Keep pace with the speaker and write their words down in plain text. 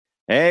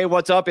Hey,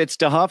 what's up? It's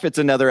DeHuff. It's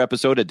another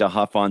episode of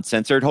DeHuff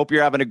Uncensored. Hope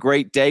you're having a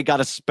great day.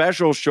 Got a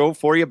special show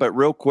for you, but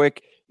real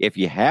quick, if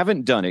you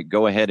haven't done it,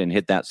 go ahead and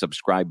hit that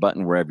subscribe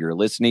button wherever you're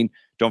listening.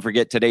 Don't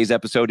forget, today's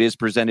episode is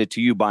presented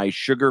to you by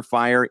Sugar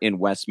Fire in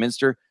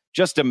Westminster.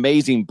 Just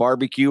amazing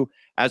barbecue,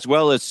 as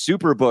well as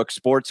Superbook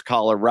Sports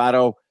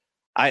Colorado.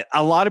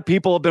 A lot of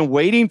people have been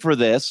waiting for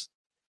this,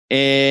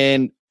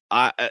 and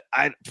I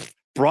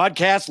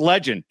broadcast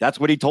legend.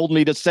 That's what he told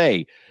me to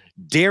say.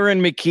 Darren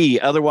McKee,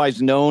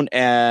 otherwise known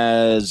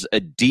as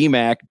a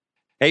Dmac.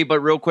 Hey, but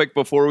real quick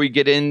before we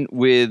get in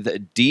with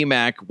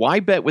Dmac,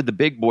 why bet with the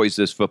big boys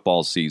this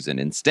football season?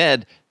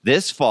 Instead,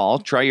 this fall,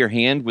 try your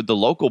hand with the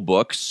local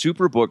book,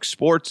 Superbook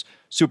Sports.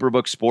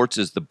 Superbook Sports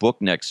is the book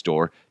next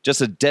door.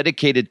 Just a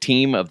dedicated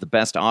team of the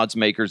best odds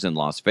makers in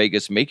Las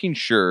Vegas, making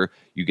sure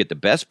you get the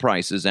best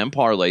prices and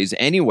parlays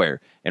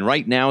anywhere. And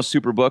right now,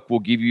 Superbook will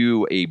give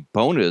you a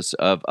bonus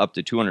of up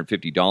to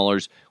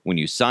 $250 when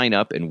you sign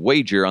up and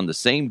wager on the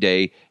same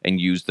day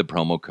and use the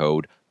promo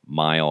code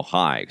Mile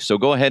High. So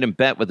go ahead and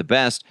bet with the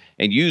best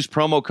and use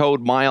promo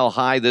code Mile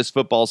High this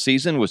football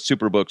season with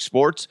Superbook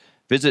Sports.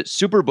 Visit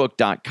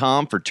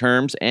superbook.com for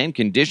terms and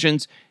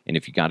conditions. And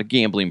if you got a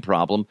gambling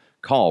problem,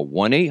 call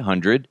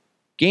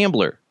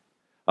 1-800-GAMBLER.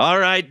 All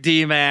right,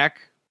 D-Mac.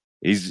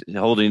 He's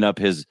holding up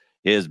his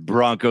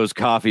Broncos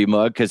coffee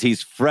mug because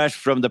he's fresh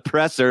from the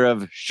presser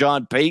of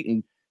Sean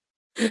Payton.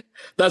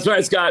 That's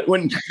right, Scott.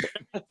 When you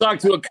talk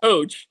to a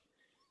coach,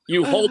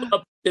 you hold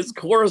up his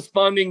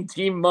corresponding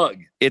team mug.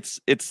 It's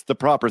the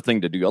proper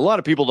thing to do. A lot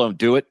of people don't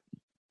do it,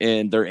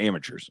 and they're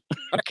amateurs.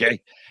 Okay.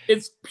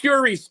 It's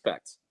pure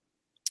respect.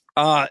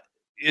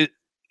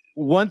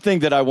 One thing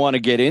that I want to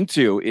get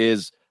into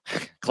is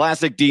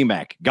classic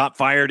DMAC got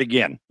fired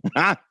again.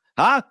 Huh?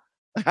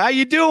 How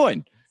you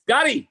doing?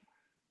 Scotty,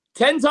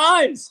 10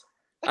 times.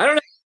 I don't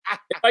know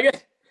if I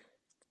get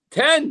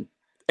 10.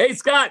 Hey,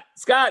 Scott,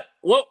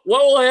 what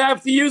will I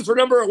have to use for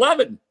number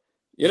 11?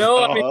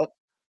 I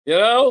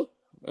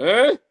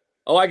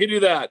can do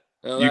that.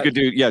 You could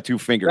do, 2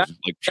 fingers.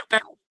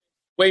 That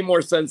way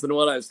more sense than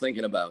what I was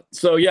thinking about.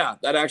 So, yeah,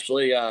 that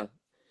actually,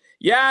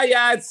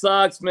 it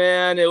sucks,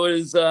 man.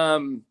 It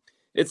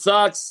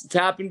sucks. It's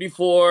happened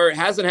before. It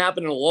hasn't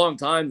happened in a long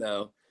time,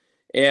 though.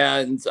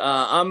 And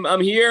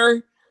I'm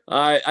here.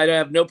 I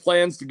have no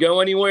plans to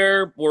go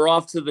anywhere. We're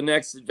off to the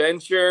next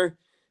adventure.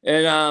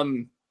 And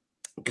I'm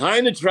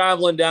kind of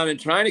traveling down and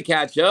trying to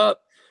catch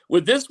up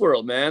with this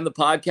world, man, the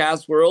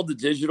podcast world, the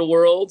digital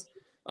world,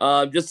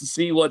 just to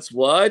see what's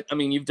what. I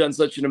mean, you've done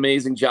such an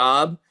amazing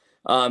job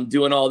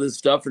doing all this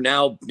stuff for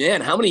now.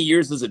 Man, how many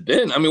years has it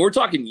been? I mean, we're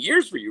talking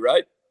years for you,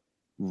 right?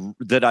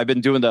 That I've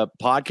been doing the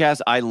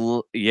podcast.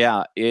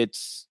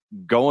 It's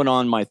going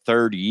on my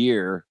 3rd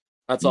year.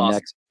 That's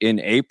awesome. In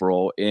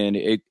April, and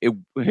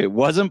it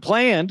wasn't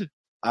planned.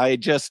 I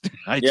just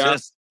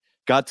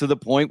got to the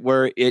point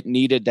where it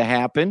needed to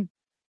happen,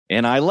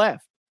 and I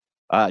left.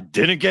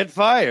 Didn't get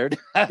fired.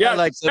 Yeah,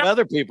 like some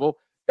other people.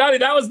 Scotty,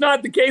 that was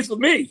not the case with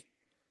me.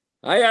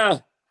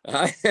 You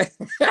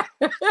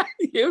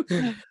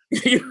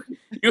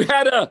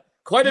had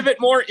quite a bit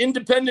more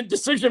independent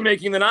decision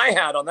making than I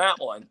had on that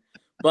one.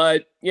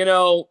 But,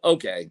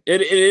 okay,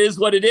 it is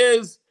what it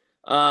is.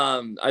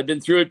 I've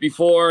been through it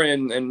before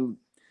and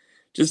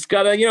just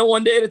gotta,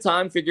 one day at a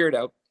time, figure it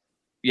out.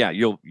 Yeah,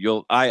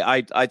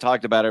 I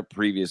talked about it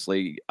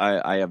previously.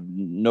 I have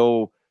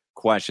no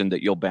question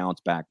that you'll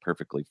bounce back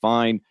perfectly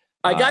fine.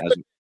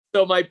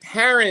 So my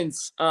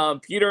parents,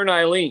 Peter and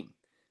Eileen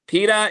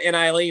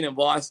in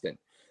Boston,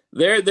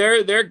 they're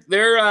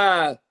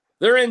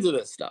into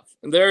this stuff.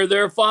 And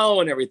they're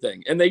following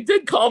everything. And they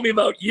did call me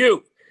about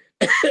you.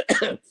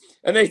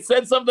 And they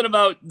said something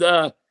about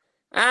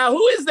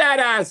who is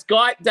that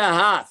Scott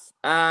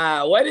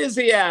DeHuff? What is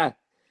he? And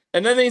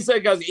then he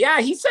goes,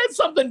 yeah, he said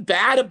something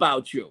bad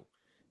about you.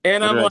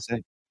 And I'm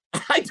like,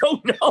 I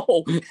don't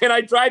know. And I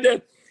tried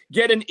to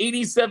get an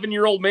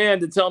 87-year-old man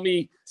to tell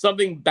me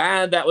something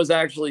bad that was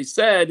actually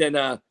said. And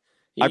I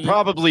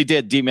probably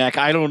did, D-Mac.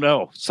 I don't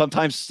know.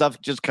 Sometimes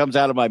stuff just comes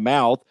out of my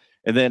mouth.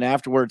 And then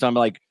afterwards, I'm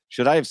like,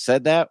 should I have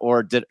said that?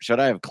 Or should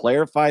I have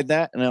clarified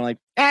that? And I'm like,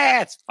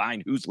 it's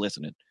fine. Who's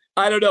listening?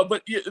 I don't know,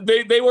 but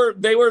they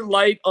were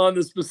light on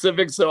the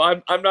specifics, so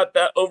I'm not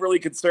that overly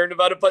concerned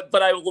about it.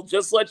 But I will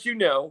just let you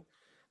know.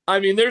 I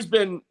mean, there's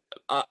been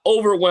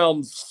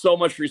overwhelmed so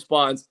much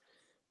response.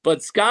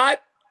 But Scott,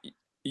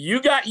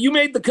 you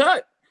made the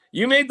cut.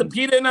 You made the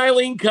Peter and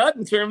Eileen cut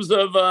in terms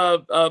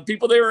of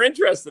people they were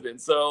interested in.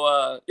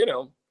 So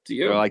to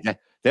you, like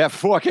that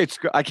fucking.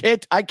 I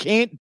can't.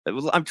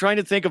 I'm trying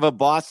to think of a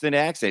Boston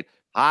accent.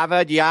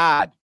 Harvard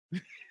Yard.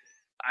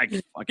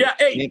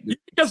 Hey, you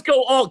just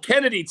go all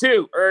Kennedy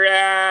too,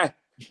 or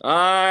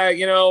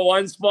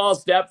one small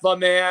step for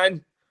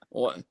man,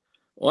 one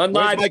large.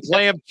 My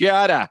clam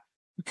chowder.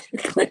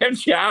 Clam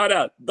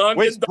chowder.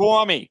 Where's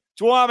Twommy?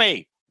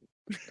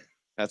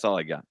 That's all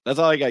I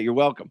got. You're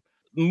welcome.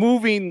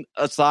 Moving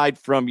aside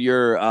from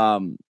your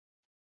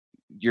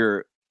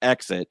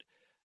exit,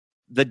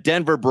 the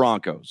Denver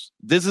Broncos.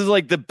 This is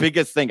like the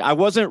biggest thing. I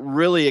wasn't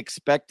really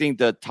expecting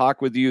to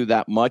talk with you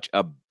that much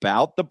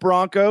about the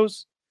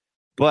Broncos,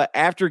 but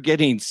after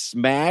getting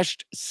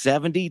smashed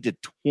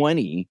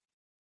 70-20,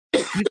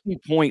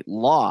 50-point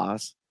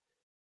loss,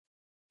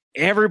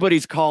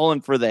 everybody's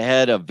calling for the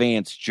head of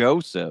Vance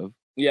Joseph.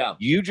 Yeah.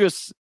 You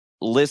just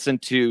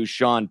listened to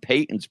Sean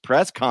Payton's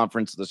press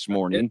conference this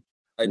morning.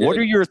 I did. What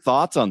are your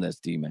thoughts on this,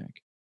 Dmac?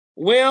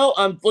 Well,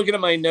 I'm looking at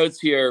my notes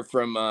here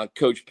from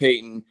Coach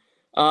Payton.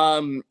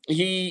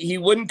 He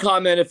wouldn't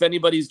comment if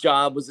anybody's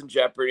job was in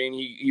jeopardy, and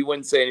he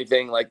wouldn't say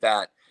anything like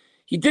that.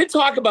 He did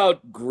talk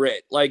about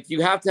grit. Like,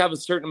 you have to have a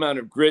certain amount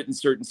of grit in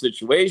certain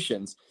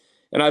situations.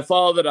 And I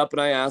followed it up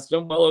and I asked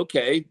him, well,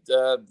 okay,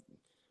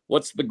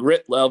 what's the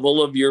grit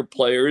level of your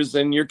players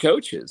and your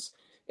coaches?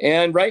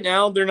 And right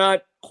now they're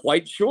not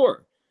quite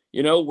sure,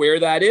 where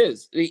that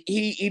is.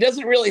 He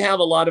doesn't really have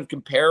a lot of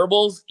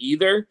comparables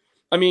either.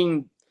 I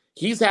mean,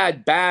 he's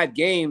had bad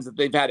games that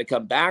they've had to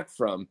come back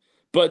from.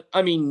 But,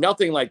 I mean,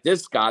 nothing like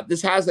this, Scott.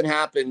 This hasn't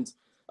happened.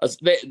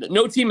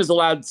 No team has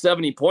allowed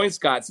 70 points,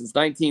 Scott, since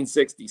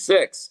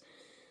 1966.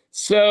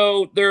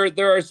 So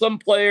there are some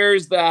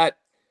players that,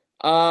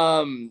 they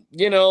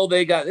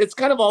got – it's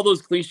kind of all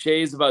those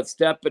cliches about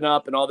stepping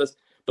up and all this.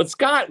 But,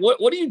 Scott,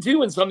 what do you do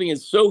when something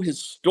is so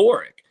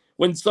historic,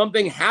 when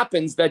something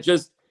happens that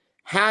just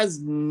has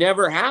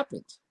never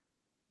happened?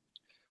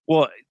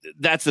 Well,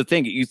 that's the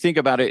thing. You think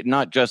about it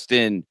not just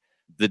in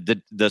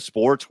the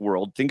sports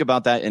world. Think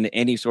about that in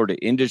any sort of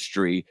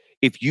industry.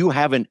 If you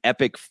have an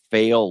epic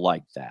fail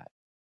like that,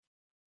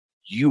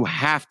 you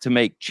have to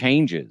make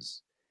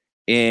changes,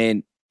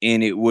 and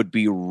it would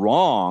be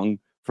wrong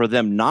for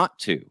them not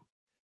to.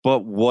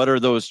 But what are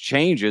those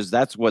changes?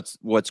 That's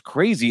what's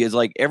crazy is,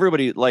 like,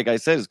 everybody, like I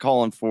said, is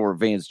calling for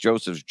Vance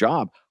Joseph's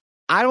job.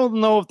 I don't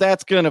know if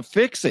that's going to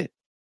fix it.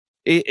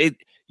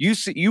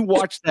 You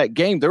watched that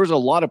game. There was a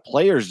lot of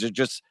players that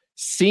just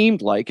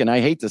seemed like, and I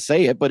hate to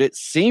say it, but it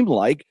seemed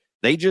like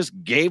they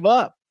just gave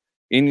up.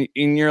 And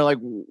you're like,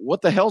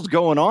 what the hell's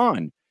going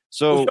on?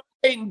 So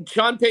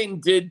Sean Payton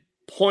did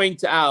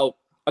point out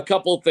a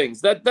couple of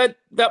things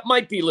that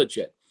might be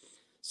legit.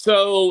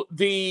 So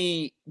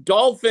the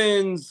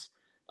Dolphins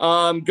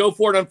go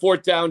for it on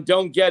fourth down,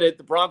 don't get it.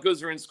 The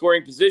Broncos are in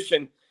scoring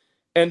position,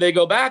 and they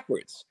go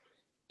backwards.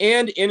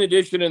 And in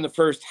addition, in the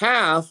first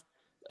half,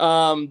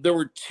 there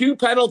were two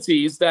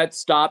penalties that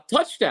stopped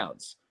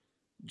touchdowns.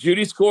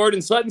 Judy scored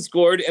and Sutton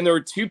scored, and there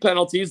were two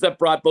penalties that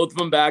brought both of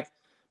them back,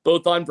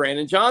 both on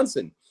Brandon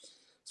Johnson.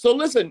 So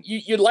listen,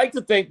 you'd like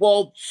to think,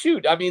 well,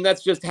 shoot, I mean,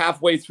 that's just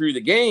halfway through the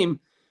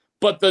game.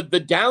 But the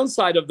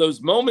downside of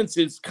those moments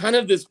is kind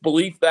of this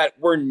belief that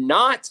we're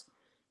not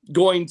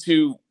going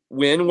to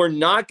win. We're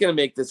not going to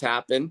make this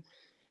happen.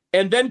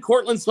 And then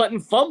Cortland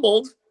Sutton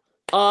fumbled,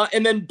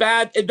 and then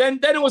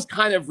it was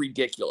kind of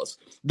ridiculous.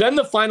 Then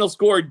the final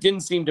score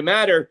didn't seem to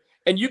matter.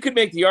 And you could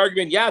make the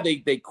argument, yeah,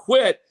 they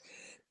quit.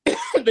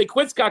 They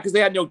quit, Scott, because they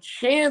had no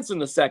chance in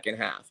the second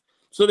half.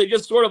 So they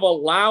just sort of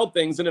allowed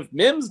things. And if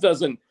Mims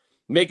doesn't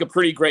make a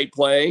pretty great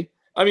play,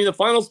 I mean, the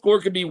final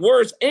score could be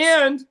worse.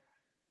 And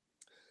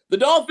the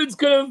Dolphins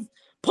could have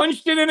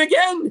punched it in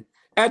again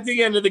at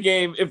the end of the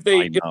game if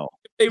they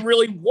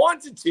really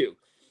wanted to.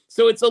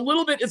 So it's a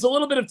little bit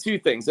of two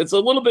things. It's a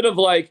little bit of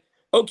like,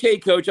 okay,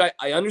 coach,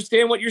 I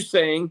understand what you're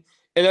saying.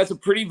 And that's a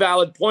pretty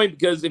valid point,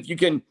 because if you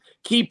can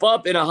keep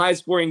up in a high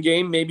scoring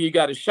game, maybe you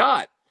got a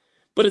shot.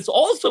 But it's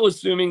also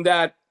assuming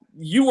that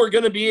you were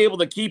going to be able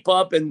to keep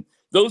up, and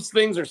those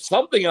things or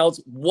something else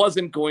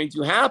wasn't going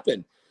to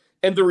happen.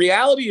 And the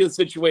reality of the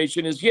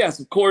situation is, yes,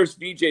 of course,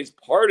 VJ's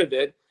part of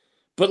it,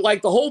 but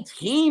like the whole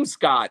team,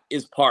 Scott,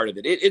 is part of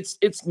it.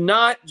 It's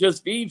not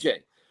just VJ.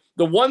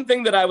 The one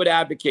thing that I would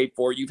advocate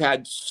for, you've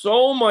had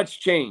so much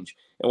change.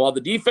 And while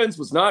the defense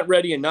was not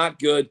ready and not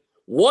good,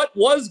 what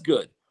was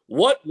good?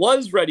 What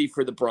was ready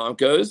for the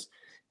Broncos?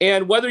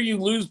 And whether you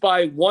lose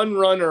by 1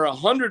 run or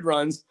 100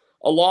 runs,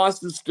 a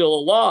loss is still a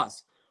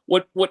loss.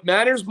 What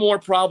matters more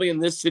probably in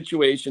this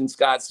situation,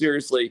 Scott,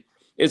 seriously,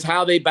 is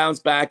how they bounce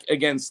back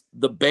against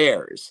the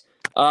Bears.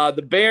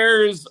 The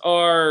Bears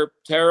are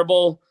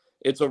terrible.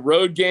 It's a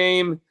road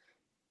game.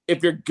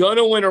 If you're going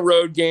to win a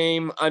road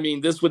game, I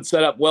mean, this would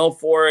set up well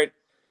for it.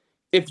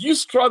 If you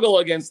struggle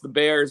against the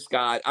Bears,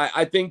 Scott,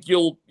 I think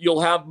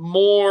you'll have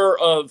more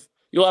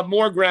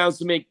grounds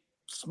to make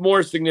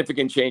more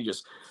significant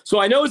changes. So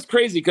I know it's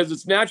crazy because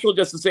it's natural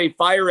just to say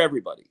fire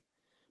everybody.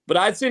 But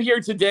I'd sit here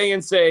today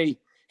and say,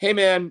 hey,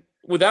 man,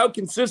 without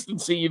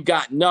consistency, you've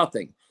got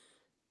nothing.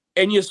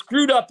 And you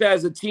screwed up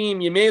as a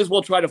team, you may as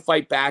well try to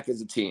fight back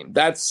as a team.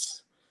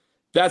 That's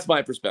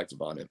my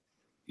perspective on it.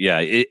 Yeah,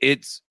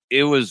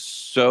 it was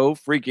so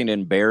freaking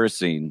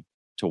embarrassing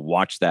to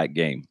watch that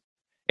game.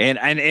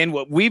 And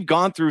we've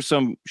gone through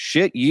some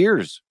shit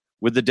years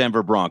with the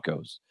Denver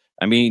Broncos.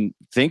 I mean,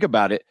 think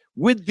about it.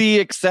 With the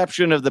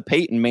exception of the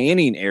Peyton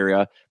Manning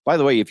era, by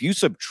the way, if you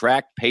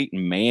subtract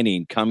Peyton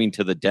Manning coming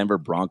to the Denver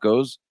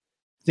Broncos,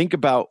 think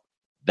about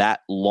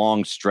that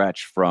long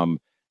stretch from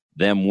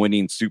them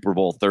winning Super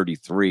Bowl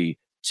 33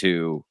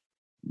 to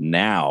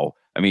now.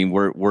 I mean,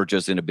 we're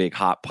just in a big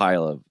hot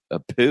pile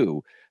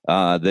poo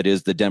that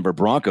is the Denver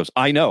Broncos.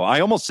 I know. I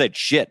almost said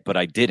shit, but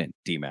I didn't,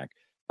 Dmac.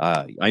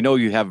 I know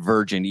you have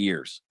virgin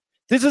ears.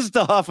 This is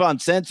the Huff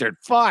Uncensored.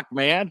 Fuck,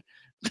 man.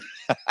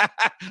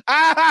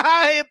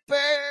 It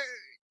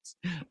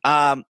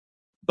burns.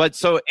 But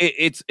so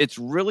it's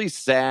really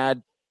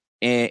sad.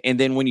 And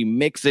then when you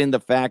mix in the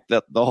fact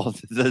that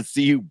the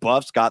CU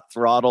Buffs got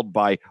throttled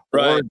by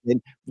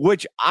Oregon,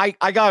 which I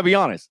gotta be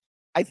honest,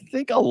 I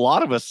think a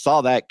lot of us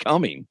saw that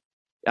coming.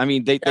 I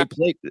mean, they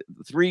played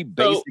three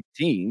basic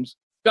teams.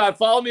 Scott,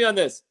 follow me on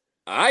this.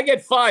 I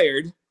get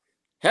fired.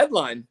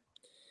 Headline: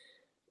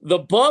 the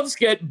Buffs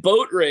get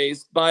boat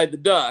raced by the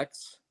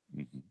Ducks.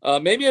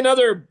 Maybe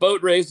another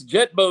boat race,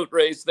 jet boat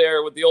race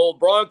there with the old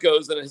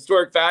Broncos in a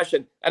historic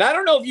fashion. And I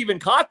don't know if you even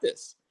caught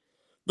this.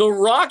 The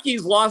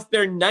Rockies lost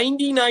their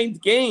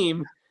 99th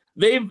game.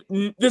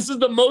 This is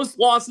the most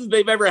losses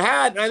they've ever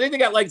had. And I think they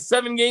got like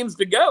 7 games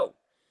to go.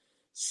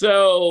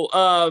 So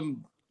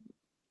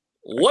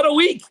what a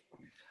week.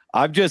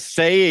 I'm just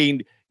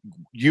saying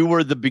you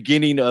were the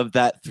beginning of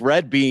that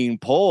thread being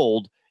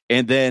pulled.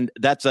 And then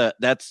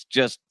that's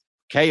just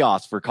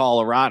chaos for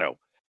Colorado.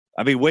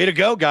 I mean, way to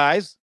go,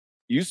 guys.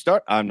 You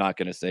start. I'm not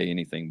going to say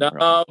anything.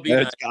 No,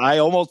 I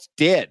almost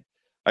did.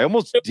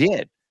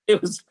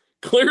 It was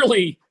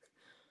clearly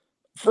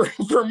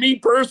for me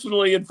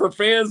personally, and for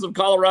fans of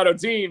Colorado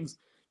teams,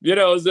 it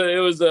was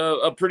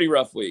a pretty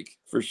rough week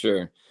for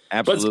sure.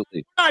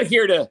 Absolutely. But we're not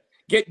here to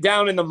get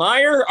down in the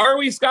mire, are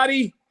we,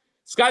 Scotty?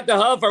 Scott the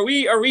Huff, are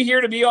we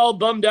here to be all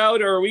bummed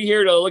out, or are we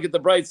here to look at the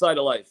bright side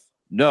of life?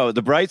 No,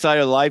 the bright side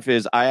of life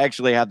is I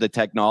actually have the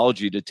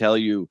technology to tell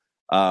you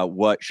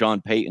what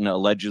Sean Payton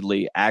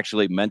allegedly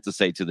actually meant to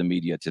say to the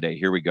media today.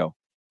 Here we go.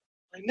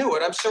 I knew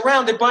it. I'm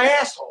surrounded by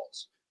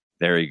assholes.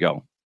 There you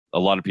go. A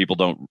lot of people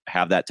don't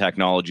have that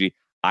technology.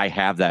 I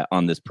have that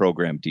on this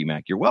program,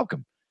 Dmac. You're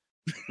welcome.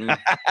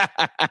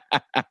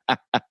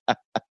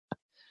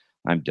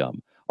 I'm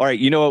dumb. All right,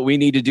 you know what we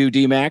need to do,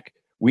 Dmac?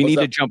 We need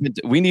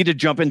to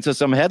jump into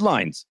some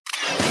headlines.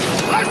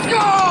 Let's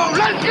go!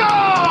 Let's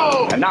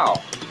go! And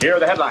now, here are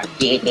the headlines.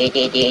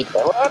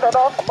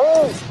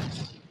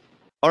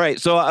 All right,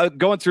 so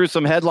going through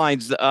some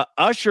headlines,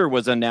 Usher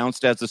was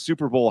announced as the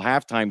Super Bowl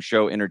halftime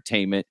show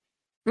entertainment.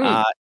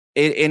 And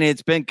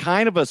it's been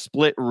kind of a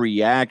split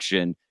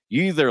reaction.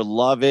 You either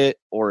love it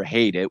or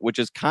hate it, which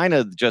is kind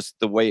of just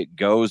the way it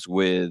goes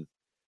with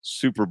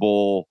Super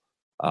Bowl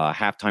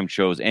halftime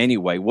shows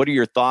anyway. What are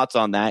your thoughts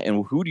on that?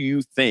 And who do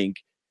you think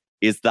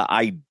is the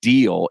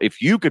ideal?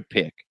 If you could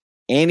pick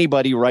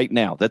anybody right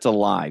now that's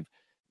alive,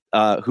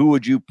 who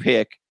would you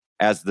pick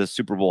as the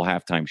Super Bowl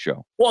halftime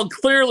show? Well,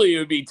 clearly it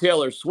would be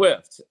Taylor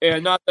Swift.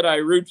 And not that I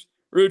root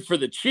for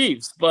the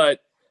Chiefs, but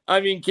I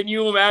mean, can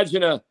you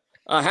imagine a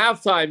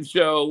halftime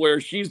show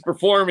where she's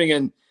performing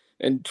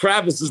and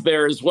Travis is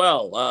there as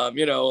well?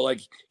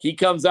 Like he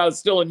comes out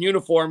still in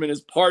uniform and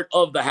is part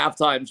of the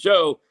halftime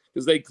show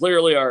because they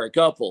clearly are a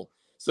couple.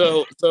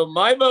 So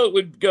my vote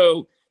would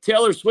go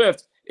Taylor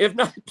Swift. If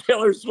not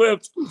Taylor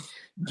Swift,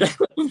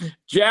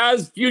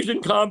 jazz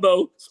fusion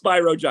combo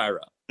Spyro Gyra.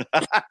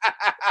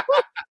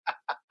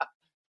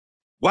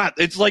 Wow,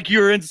 it's like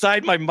you're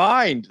inside my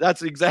mind.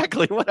 That's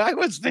exactly what I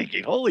was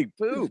thinking. Holy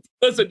poop.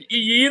 Listen,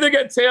 you either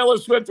get Taylor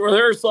Swift with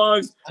her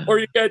songs or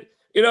you get,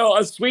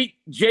 a sweet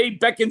Jay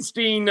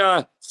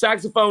Beckenstein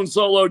saxophone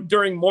solo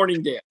during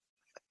Morning Dance.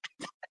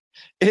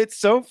 It's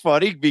so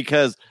funny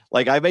because,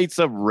 like, I made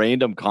some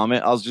random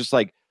comment. I was just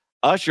like,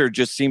 Usher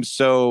just seems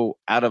so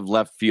out of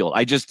left field.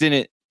 I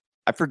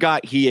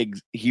forgot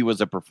he was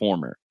a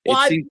performer. Well,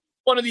 I'm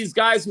one of these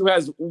guys who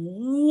has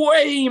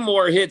way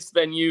more hits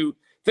than you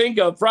think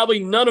of, probably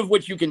none of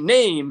which you can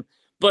name,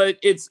 but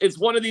it's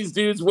one of these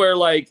dudes where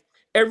like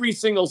every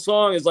single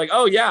song is like,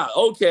 oh yeah,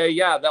 okay,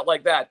 yeah, that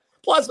like that.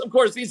 Plus, of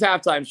course, these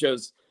halftime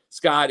shows,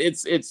 Scott,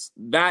 it's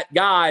that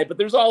guy, but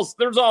there's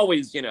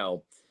always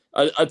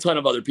a ton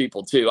of other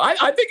people too.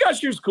 I think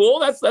Usher's cool.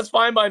 That's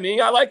fine by me.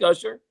 I like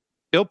Usher.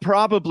 It'll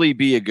probably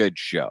be a good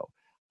show.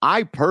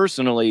 I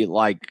personally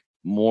like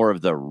more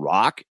of the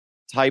rock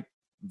type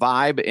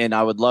vibe, and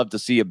I would love to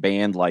see a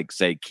band like,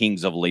 say,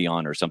 Kings of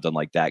Leon or something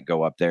like that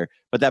go up there.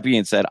 But that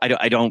being said,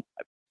 I don't.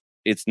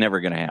 It's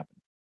never going to happen.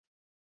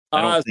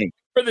 I don't think.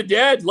 For the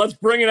Dead, let's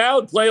bring it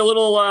out. Play a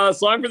little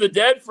song for the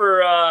Dead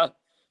for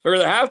the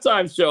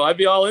halftime show. I'd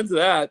be all into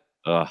that.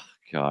 Oh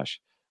gosh,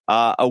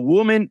 a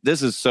woman.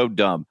 This is so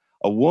dumb.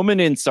 A woman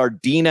in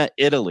Sardinia,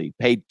 Italy,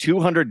 paid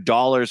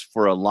 $200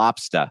 for a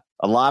lobster,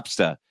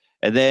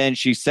 and then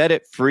she set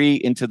it free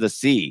into the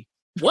sea.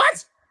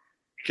 What?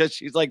 Because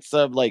she's like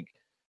some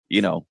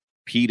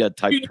PETA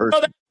type person.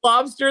 Know that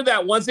lobster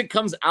that once it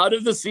comes out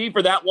of the sea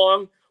for that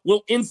long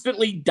will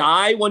instantly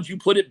die once you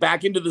put it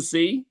back into the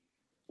sea?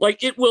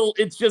 Like it will.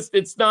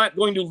 It's not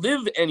going to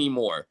live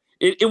anymore.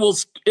 It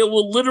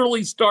will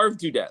literally starve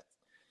to death.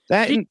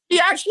 She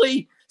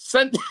actually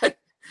sent that.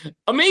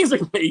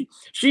 Amazingly,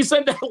 she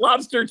sent that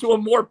lobster to a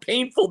more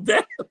painful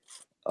death.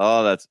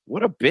 Oh,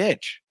 what a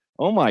bitch.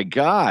 Oh my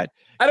God.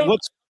 I'm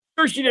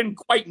sure she didn't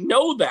quite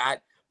know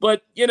that,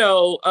 but the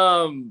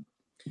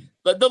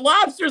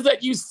lobsters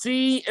that you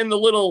see in the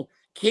little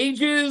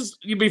cages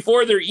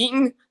before they're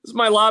eaten. This is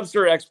my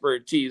lobster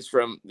expertise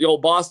from the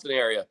old Boston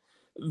area.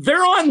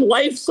 They're on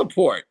life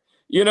support.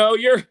 You know,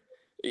 you're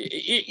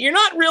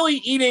not really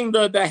eating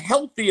the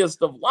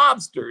healthiest of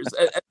lobsters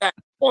at that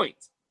point.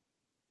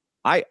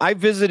 I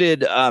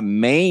visited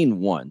Maine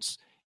once,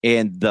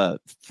 and the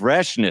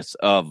freshness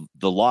of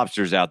the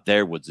lobsters out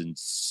there was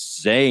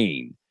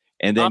insane.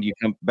 And then you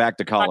come back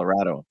to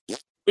Colorado.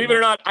 Believe it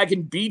or not, I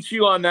can beat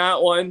you on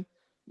that one.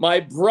 My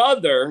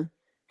brother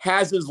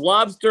has his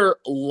lobster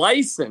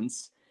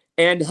license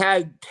and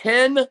had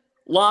 10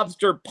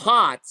 lobster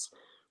pots.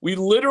 We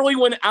literally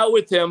went out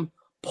with him,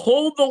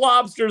 pulled the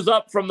lobsters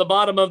up from the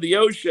bottom of the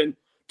ocean,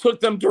 took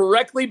them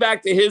directly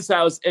back to his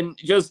house, and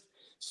just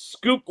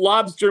scooped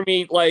lobster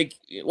meat like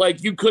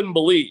you couldn't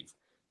believe.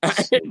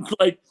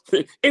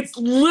 It's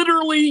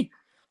literally,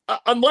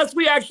 unless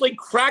we actually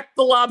cracked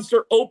the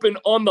lobster open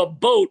on the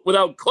boat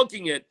without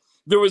cooking it,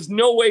 there was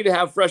no way to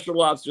have fresher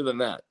lobster than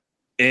that.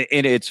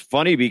 And it's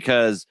funny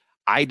because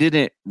I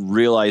didn't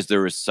realize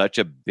there was such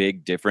a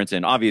big difference.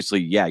 And obviously,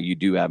 yeah, you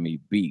do have me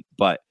beat,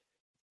 but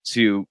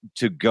to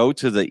go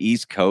to the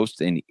East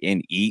Coast and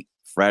eat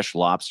fresh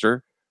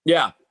lobster,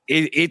 yeah,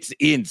 it's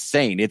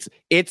insane.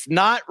 It's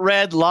not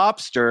Red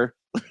Lobster.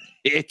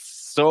 It's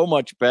so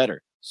much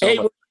better. Hey,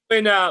 we're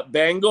in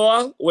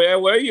Bangor. Where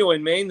were you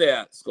in Maine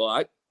there,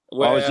 Scott?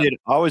 I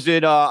was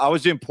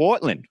in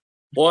Portland.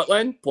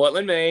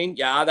 Portland, Maine.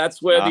 Yeah,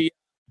 that's where the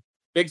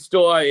big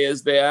store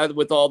is there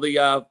with all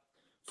the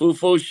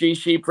foo-foo,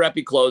 she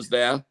preppy clothes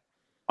there.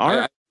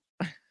 I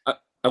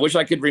wish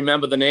I could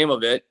remember the name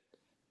of it.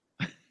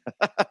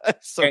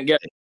 So can't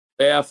get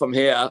there from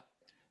here.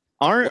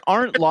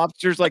 Aren't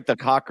lobsters like the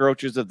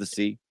cockroaches of the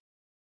sea?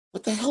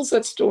 What the hell's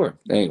that store?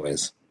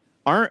 Anyways.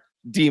 Aren't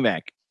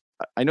Dmac?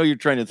 I know you're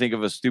trying to think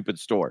of a stupid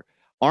store.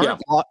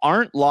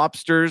 Aren't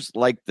lobsters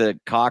like the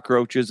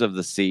cockroaches of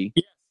the sea?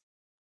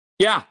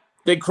 Yeah.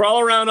 They crawl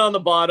around on the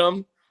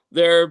bottom.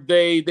 They're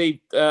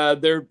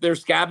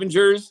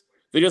scavengers.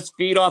 They just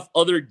feed off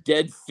other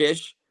dead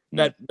fish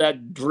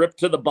that drip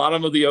to the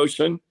bottom of the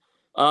ocean.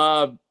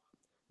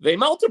 They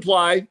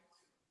multiply.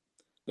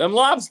 Them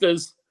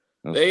lobsters.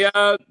 There's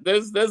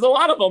a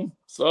lot of them.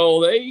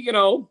 So they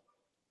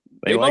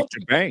like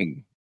to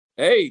bang.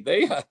 Hey,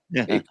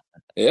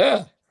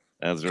 yeah.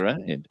 That's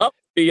right.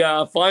 Be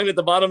flying at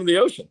the bottom of the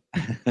ocean.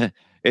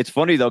 It's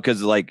funny though,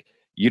 because like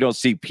you don't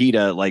see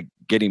PETA like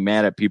getting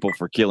mad at people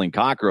for killing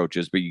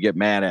cockroaches, but you get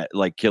mad at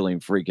like killing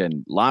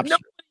freaking lobster.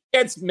 Nobody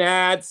gets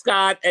mad,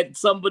 Scott, at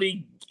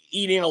somebody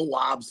eating a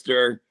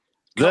lobster.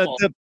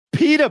 The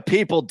PETA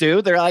people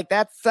do. They're like,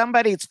 that's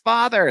somebody's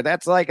father.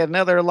 That's like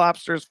another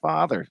lobster's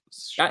father.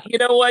 You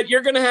know what?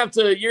 You're gonna have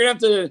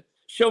to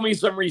show me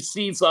some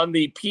receipts on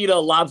the PETA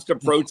lobster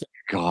protein.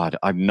 God,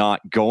 I'm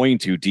not going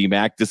to,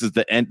 Dmac. This is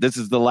the end. This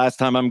is the last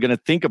time I'm going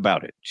to think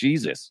about it.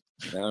 Jesus.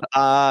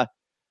 Yeah.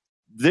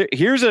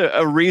 Here's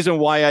a reason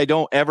why I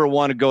don't ever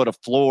want to go to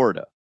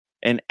Florida.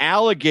 An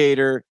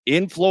alligator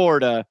in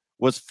Florida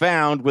was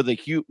found with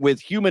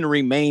human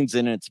remains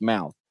in its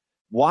mouth.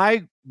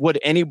 Why would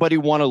anybody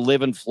want to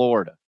live in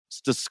Florida?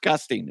 It's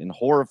disgusting and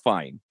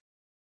horrifying.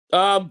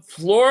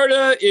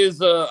 Florida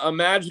is a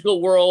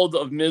magical world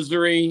of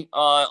misery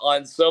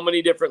on so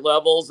many different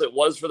levels. It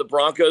was for the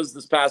Broncos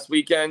this past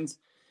weekend.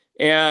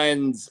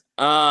 And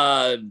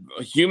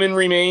human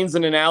remains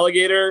in an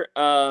alligator.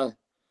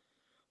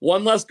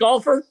 One less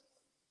golfer.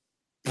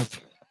 God,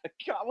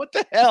 what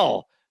the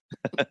hell?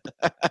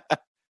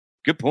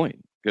 Good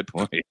point.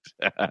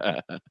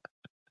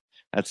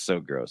 That's so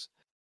gross.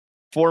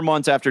 4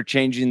 months after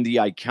changing the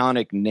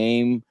iconic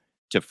name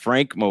to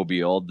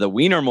Frankmobile, the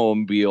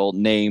Wienermobile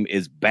name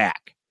is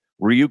back.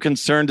 Were you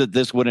concerned that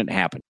this wouldn't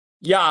happen?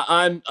 Yeah,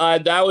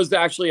 that was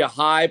actually a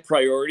high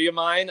priority of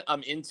mine.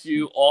 I'm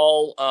into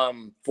all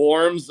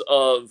forms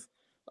of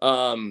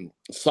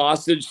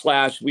sausage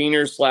 /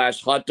 wiener /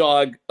 hot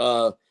dog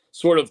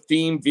sort of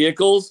themed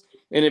vehicles.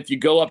 And if you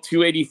go up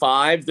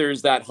 285,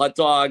 there's that hot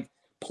dog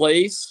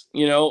place.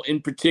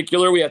 In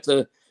particular,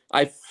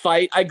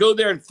 I go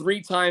there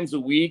 3 times a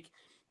week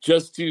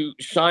just to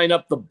shine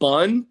up the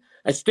bun.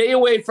 I stay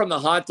away from the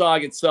hot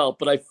dog itself,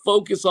 but I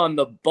focus on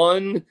the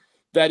bun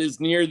that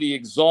is near the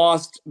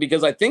exhaust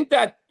because I think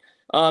that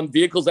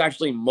vehicle is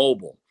actually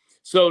mobile.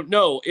 So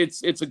no,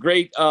 it's a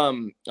great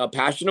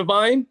passion of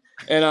mine,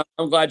 and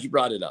I'm glad you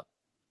brought it up.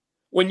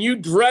 When you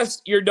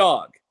dress your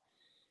dog,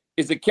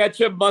 is it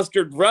ketchup,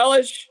 mustard,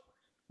 relish?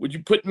 Would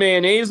you put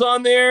mayonnaise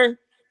on there?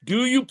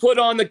 Do you put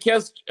on the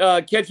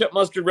ketchup,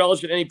 mustard,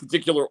 relish in any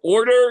particular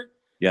order?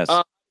 Yes. How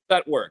does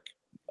that work?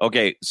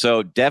 Okay,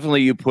 so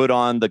definitely you put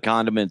on the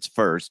condiments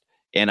first,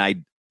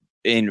 and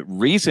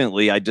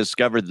recently I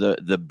discovered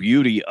the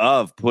beauty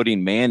of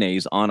putting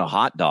mayonnaise on a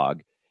hot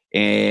dog,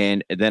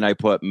 and then I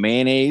put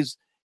mayonnaise,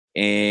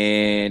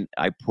 and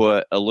I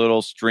put a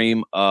little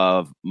stream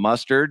of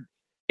mustard,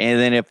 and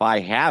then if I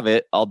have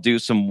it, I'll do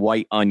some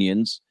white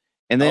onions,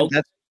 and then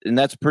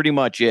that's pretty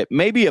much it.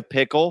 Maybe a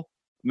pickle,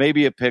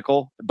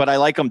 but I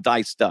like them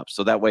diced up,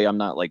 so that way I'm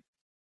not like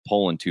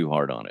pulling too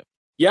hard on it.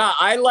 Yeah,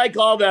 I like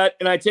all that,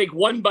 and I take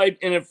one bite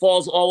and it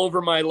falls all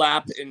over my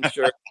lap, and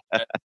sure,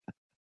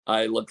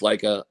 I look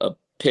like a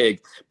pig.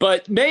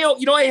 But mayo,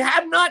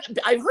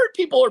 I've heard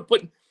people are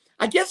putting,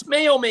 I guess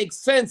mayo makes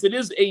sense. It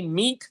is a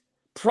meat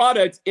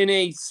product in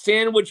a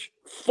sandwich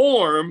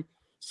form,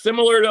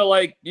 similar to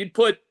like you'd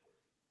put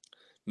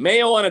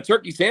mayo on a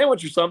turkey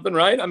sandwich or something,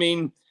 right? I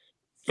mean,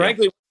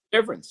 frankly, what's the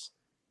difference?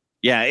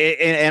 Yeah,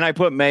 and I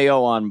put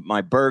mayo on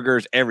my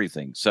burgers,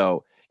 everything.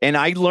 So, and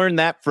I learned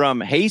that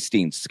from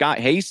Scott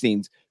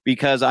Hastings,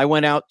 because I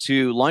went out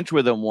to lunch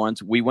with him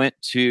once. We went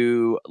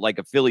to like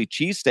a Philly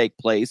cheesesteak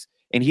place,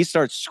 and he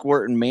starts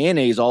squirting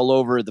mayonnaise all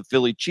over the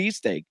Philly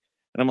cheesesteak.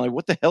 And I'm like,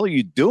 what the hell are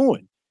you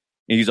doing?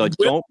 And he's like,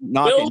 don't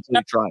knock it until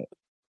you try it.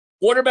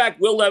 Quarterback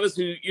Will Levis,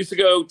 who used to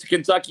go to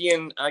Kentucky,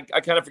 and I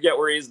kind of forget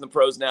where he is in the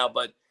pros now,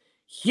 but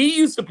he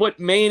used to put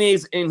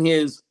mayonnaise in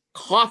his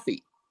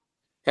coffee.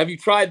 Have you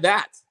tried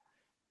that?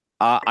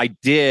 I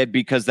did,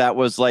 because that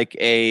was like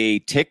a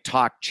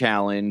TikTok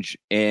challenge,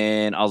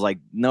 and I was like,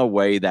 no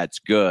way, that's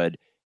good.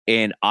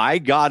 And I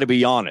got to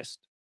be honest,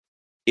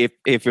 if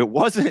it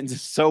wasn't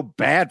so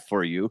bad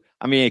for you,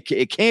 I mean,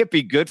 it can't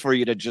be good for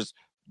you to just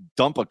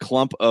dump a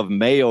clump of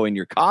mayo in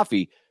your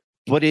coffee,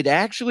 but it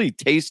actually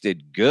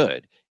tasted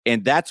good.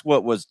 And that's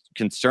what was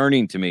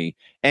concerning to me.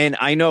 And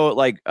I know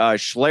like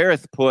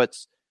Schlereth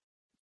puts,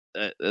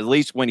 at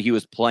least when he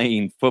was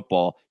playing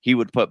football, he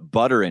would put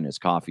butter in his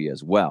coffee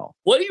as well.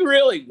 What do you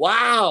really?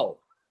 Wow.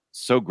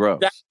 So gross.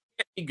 That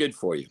can't be good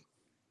for you.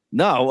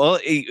 No, well,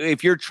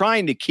 if you're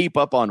trying to keep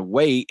up on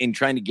weight and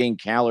trying to gain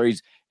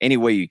calories any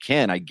way you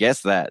can, I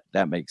guess that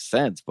makes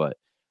sense. But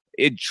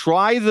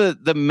try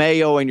the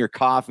mayo in your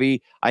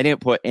coffee. I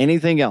didn't put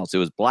anything else. It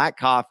was black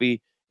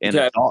coffee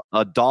and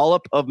a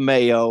dollop of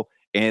mayo,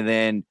 and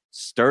then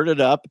stirred it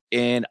up,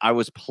 and I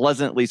was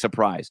pleasantly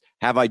surprised.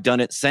 Have I done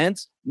it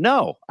since?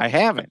 No, I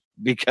haven't,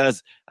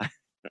 because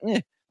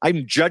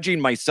I'm judging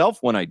myself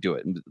when I do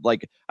it.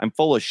 Like, I'm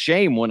full of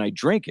shame when I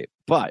drink it,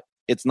 but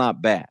it's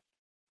not bad.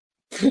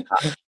 This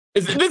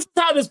is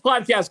how this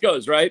podcast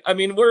goes, right? I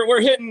mean,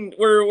 we're hitting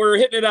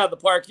it out of the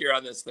park here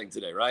on this thing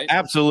today, right?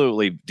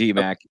 Absolutely,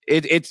 Dmac.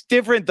 It's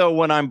different though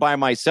when I'm by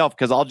myself,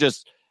 because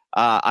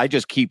I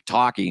just keep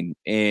talking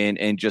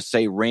and just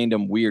say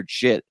random weird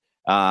shit.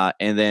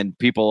 And then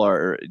people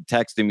are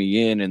texting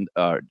me in and,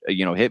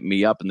 hitting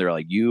me up, and they're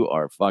like, you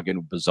are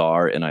fucking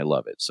bizarre. And I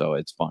love it. So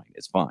it's fine.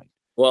 It's fine.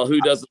 Well,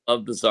 who doesn't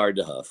love bizarre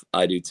DeHuff?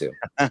 I do too.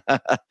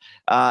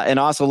 An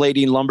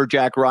oscillating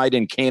lumberjack ride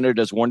in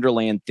Canada's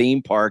Wonderland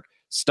theme park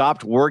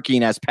stopped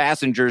working as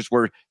passengers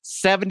were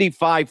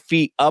 75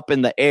 feet up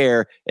in the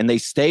air, and they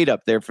stayed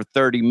up there for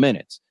 30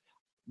 minutes.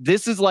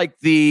 This is like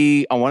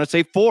I want to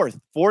say fourth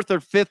or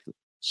fifth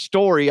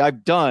story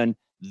I've done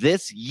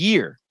this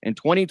year in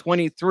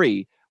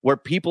 2023 where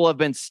people have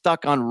been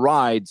stuck on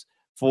rides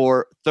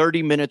for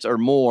 30 minutes or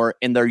more,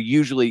 and they're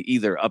usually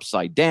either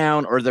upside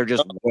down or they're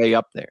just way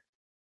up there.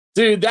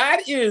 Dude,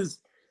 that is,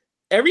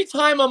 every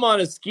time I'm on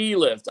a ski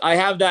lift, I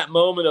have that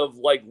moment of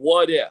like,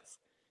 what if?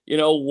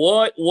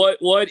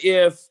 What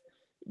if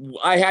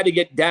I had to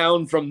get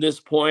down from this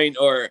point?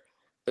 Or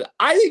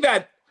I think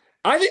that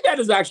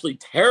is actually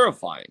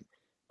terrifying.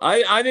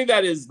 I think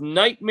that is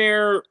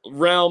nightmare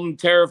realm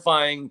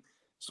terrifying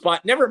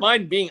spot. Never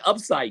mind being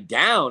upside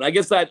down. I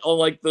guess that on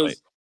like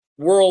those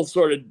whirl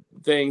sort of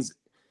things.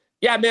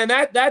 Yeah, man,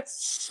 that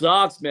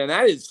sucks, man.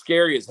 That is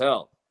scary as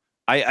hell.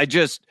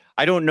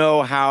 I don't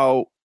know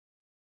how,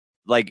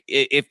 like,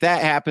 if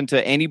that happened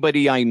to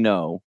anybody I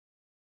know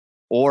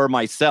or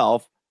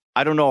myself,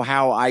 I don't know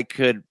how I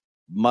could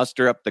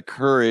muster up the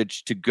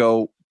courage to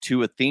go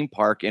to a theme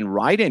park and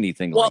ride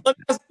anything like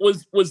that.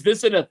 Was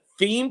this in a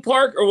theme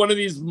park or one of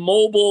these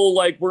mobile,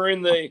 like we're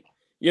in the,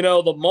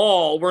 the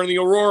mall, we're in the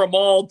Aurora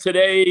Mall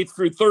today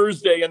through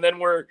Thursday, and then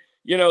we're,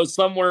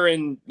 somewhere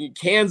in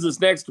Kansas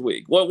next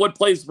week? What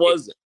place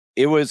was it?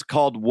 It was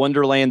called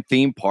Wonderland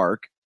Theme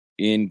Park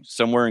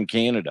somewhere in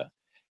Canada.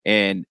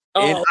 And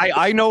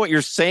I know what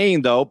you're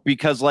saying though,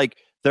 because like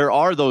there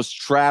are those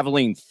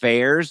traveling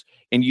fairs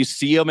and you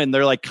see them and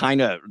they're like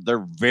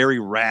they're very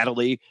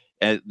rattly.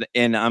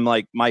 And I'm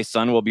like, my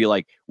son will be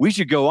like, we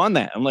should go on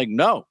that. I'm like,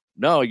 no,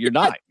 you're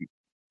not.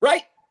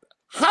 Right.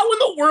 How in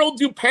the world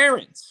do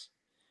parents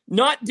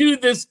not do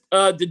this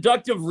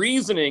deductive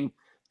reasoning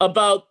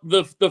about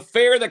the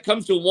fare that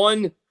comes to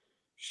one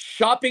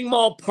shopping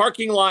mall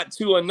parking lot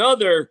to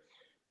another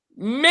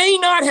may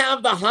not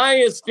have the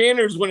highest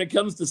standards when it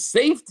comes to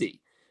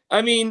safety?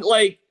 I mean,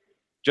 like,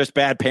 just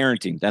bad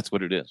parenting. That's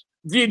what it is.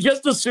 Do you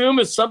just assume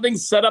if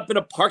something's set up in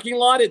a parking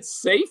lot, it's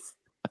safe?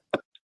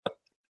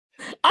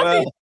 I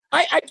mean,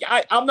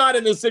 I'm not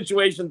in this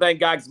situation,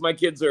 thank God, because my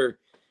kids are,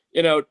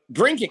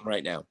 drinking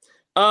right now.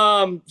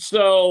 But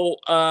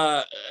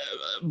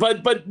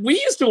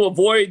we used to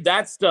avoid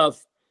that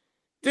stuff,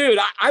 dude.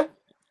 I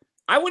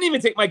wouldn't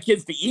even take my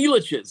kids to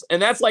Elitch's,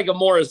 and that's like a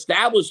more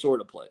established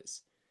sort of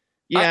place.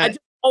 Yeah, I just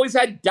always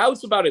had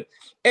doubts about it.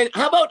 And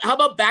how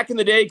about back in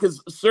the day?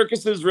 Because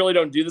circuses really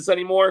don't do this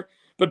anymore.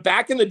 But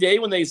back in the day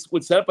when they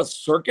would set up a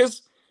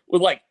circus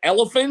with like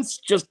elephants,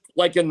 just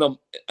like in the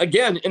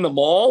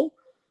mall,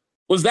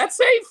 Was that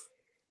safe?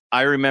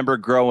 I remember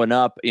growing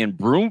up in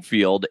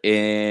Broomfield,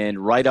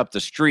 and right up the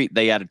street,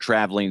 they had a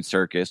traveling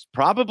circus.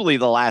 Probably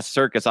the last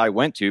circus I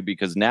went to,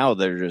 because now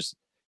they're just,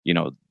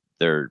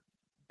 they're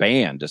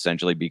banned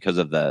essentially because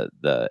of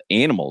the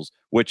animals,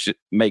 which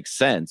makes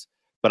sense.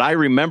 But I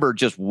remember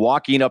just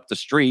walking up the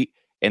street,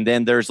 and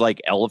then there's like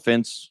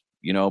elephants,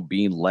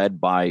 being led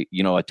by,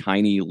 a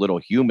tiny little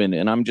human.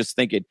 And I'm just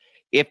thinking,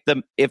 if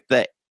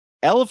the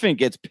elephant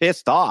gets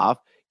pissed off,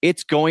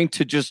 it's going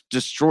to just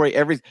destroy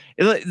everything.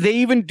 They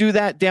even do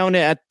that down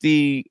at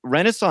the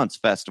Renaissance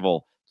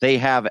Festival. They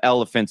have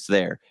elephants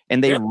there,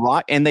 and they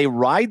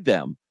ride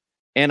them.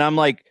 And I'm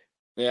like,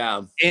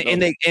 yeah.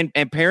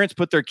 And parents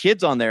put their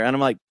kids on there, and I'm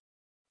like,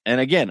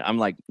 and again, I'm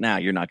like, nah,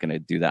 you're not going to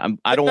do that.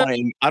 I don't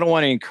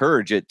want to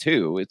encourage it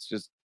too. It's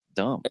just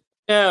dumb.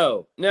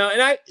 No.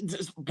 And I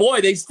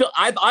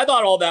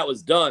thought all that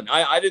was done.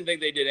 I didn't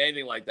think they did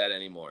anything like that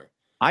anymore.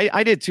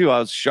 I did too. I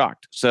was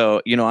shocked. So,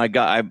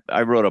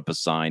 I wrote up a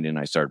sign and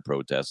I started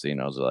protesting.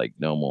 I was like,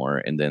 no more.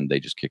 And then they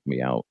just kicked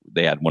me out.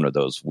 They had one of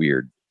those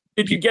weird.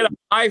 Did you get a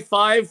high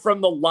five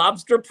from the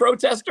lobster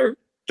protester?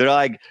 They're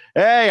like,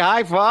 hey,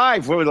 high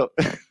five for the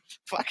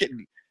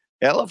fucking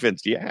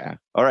elephants. Yeah.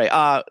 All right.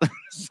 I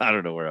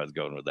don't know where I was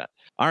going with that.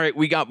 All right.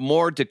 We got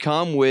more to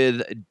come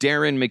with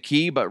Darren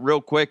McKee, but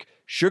real quick,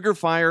 Sugar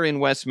Fire in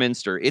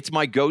Westminster. It's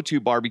my go-to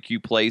barbecue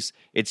place.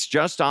 It's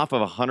just off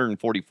of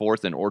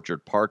 144th and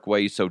Orchard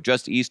Parkway, so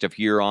just east of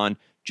Huron,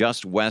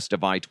 just west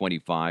of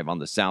I-25 on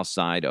the south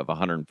side of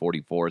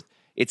 144th.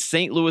 It's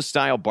St.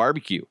 Louis-style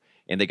barbecue,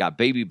 and they got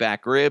baby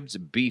back ribs,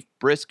 beef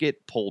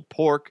brisket, pulled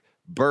pork,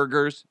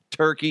 burgers,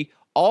 turkey,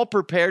 all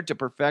prepared to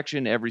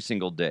perfection every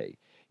single day.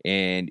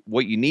 And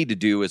what you need to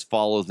do is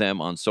follow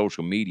them on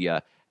social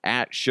media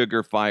at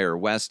Sugar Fire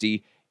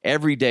Westy.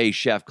 Every day,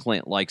 Chef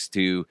Clint likes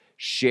to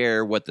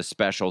share what the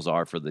specials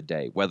are for the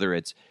day, whether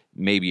it's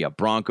maybe a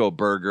Bronco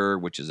burger,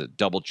 which is a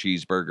double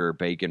cheeseburger,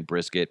 bacon,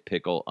 brisket,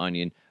 pickle,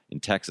 onion,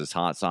 and Texas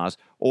hot sauce.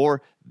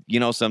 Or,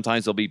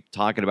 sometimes they'll be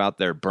talking about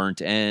their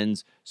burnt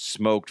ends,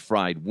 smoked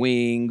fried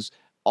wings,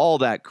 all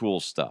that cool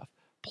stuff.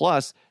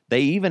 Plus,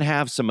 they even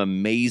have some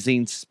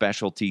amazing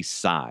specialty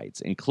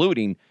sides,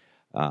 including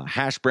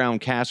hash brown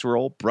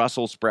casserole,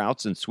 Brussels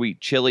sprouts and sweet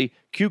chili,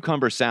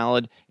 cucumber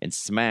salad, and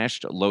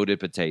smashed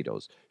loaded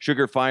potatoes.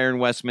 Sugar Fire in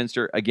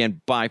Westminster,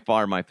 again, by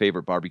far my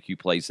favorite barbecue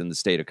place in the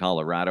state of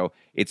Colorado.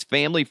 It's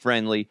family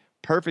friendly,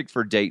 perfect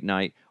for date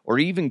night, or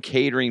even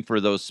catering for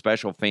those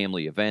special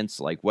family events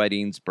like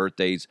weddings,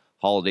 birthdays,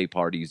 holiday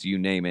parties, you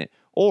name it.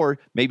 Or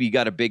maybe you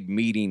got a big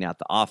meeting at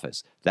the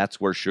office. That's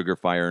where Sugar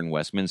Fire in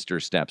Westminster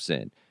steps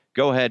in.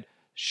 Go ahead.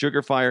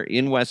 Sugar Fire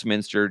in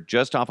Westminster,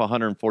 just off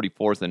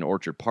 144th and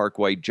Orchard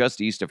Parkway,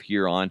 just east of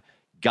Huron.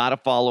 Got to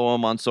follow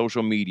them on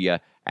social media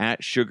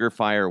at Sugar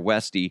Fire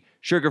Westy.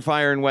 Sugar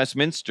Fire in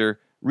Westminster,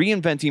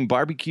 reinventing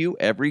barbecue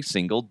every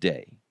single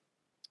day.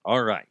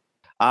 All right.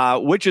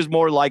 Which is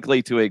more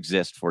likely to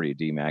exist for you,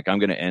 Dmac? I'm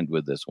going to end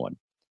with this one.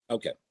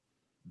 Okay.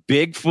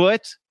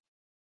 Bigfoot,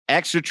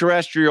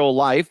 extraterrestrial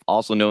life,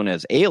 also known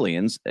as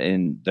aliens,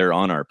 and they're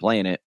on our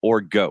planet, or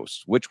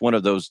ghosts. Which one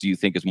of those do you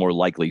think is more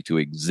likely to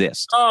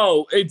exist?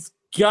 Oh, it's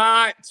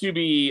got to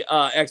be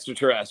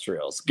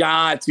extraterrestrials.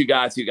 Got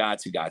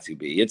to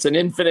be. It's an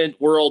infinite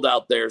world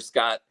out there,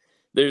 Scott.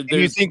 Do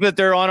you think that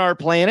they're on our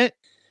planet?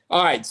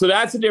 All right, so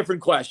that's a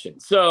different question.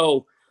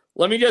 So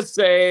let me just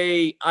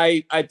say,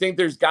 I think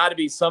there's got to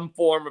be some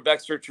form of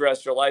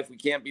extraterrestrial life. We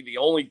can't be the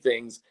only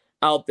things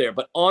out there.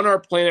 But on our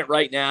planet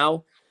right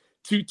now,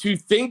 to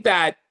think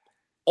that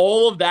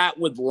all of that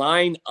would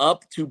line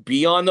up to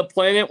be on the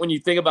planet when you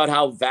think about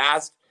how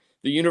vast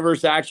the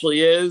universe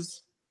actually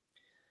is.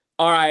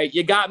 All right,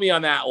 you got me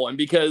on that one,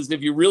 because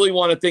if you really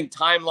want to think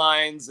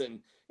timelines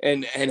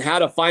and how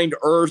to find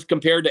Earth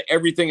compared to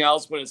everything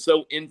else when it's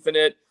so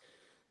infinite,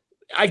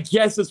 I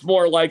guess it's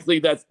more likely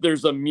that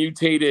there's a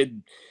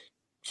mutated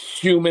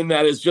human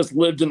that has just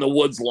lived in the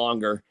woods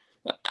longer.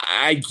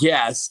 I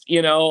guess,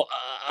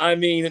 I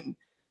mean,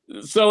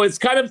 so it's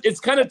kind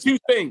of two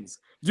things.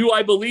 Do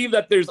I believe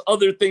that there's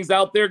other things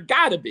out there?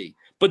 Gotta be.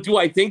 But do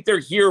I think they're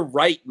here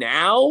right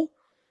now?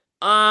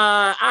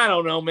 I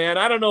don't know, man.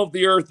 I don't know if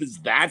the Earth is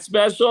that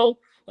special.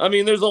 I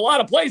mean, there's a lot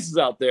of places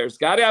out there,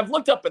 Scotty. I've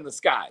looked up in the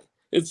sky.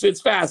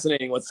 It's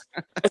fascinating.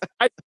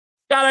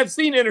 I've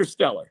seen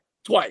Interstellar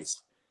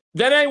twice.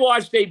 Then I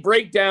watched a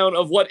breakdown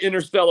of what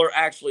Interstellar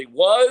actually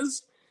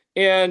was.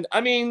 And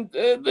I mean,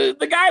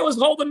 the guy was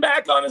holding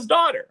back on his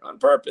daughter on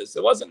purpose.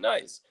 It wasn't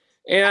nice.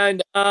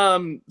 And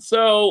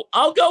so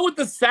I'll go with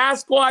the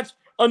Sasquatch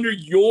under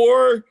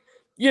your,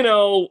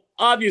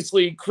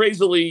 obviously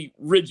crazily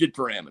rigid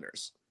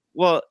parameters.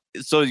 Well,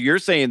 so you're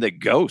saying that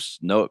ghosts,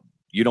 no,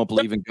 you don't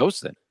believe in ghosts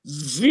then?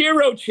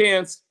 Zero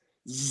chance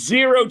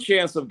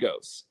of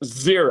ghosts.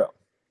 Zero.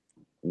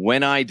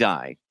 When I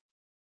die,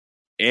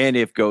 and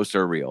if ghosts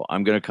are real,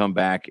 I'm going to come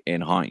back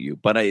and haunt you.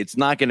 But it's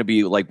not going to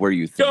be like where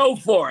you think. Go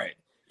for it.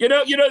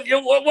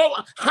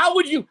 How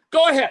would you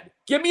go ahead?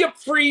 Give me a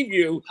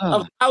preview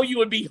of how you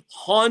would be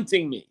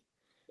haunting me.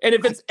 And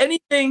if it's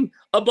anything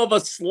above a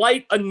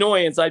slight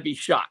annoyance, I'd be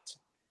shocked.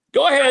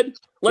 Go ahead.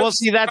 Well,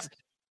 see,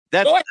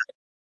 That's Go ahead.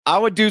 I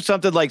would do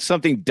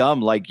something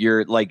dumb, like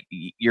you're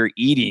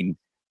eating,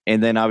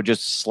 and then I would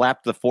just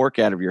slap the fork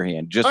out of your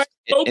hand. Just All right,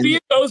 go be a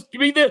ghost. Give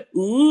me the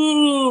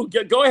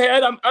go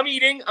ahead. I'm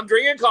eating. I'm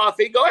drinking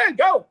coffee. Go ahead.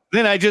 Go.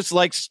 then I just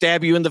like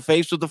stab you in the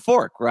face with the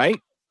fork, right?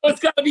 It's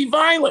got to be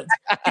violent.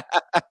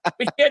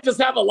 We can't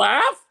just have a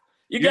laugh.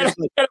 You got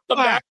to come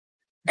back.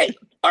 Hey,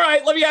 all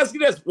right. Let me ask you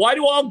this: why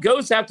do all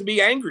ghosts have to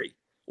be angry?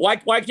 Why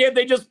can't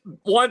they just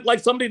want like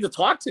somebody to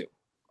talk to?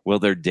 Well,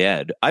 they're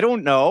dead. I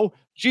don't know.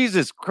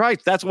 Jesus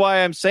Christ. That's why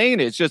I'm saying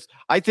it. It's just,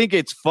 I think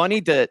it's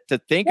funny to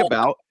think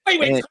about.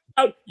 Wait.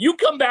 You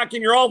come back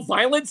and you're all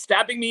violent,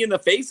 stabbing me in the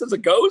face as a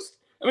ghost?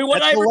 I mean,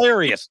 that's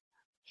hilarious.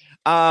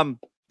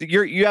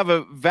 You have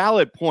a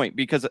valid point,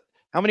 because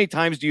how many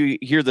times do you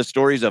hear the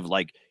stories of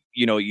like,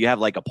 you have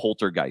like a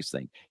poltergeist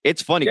thing?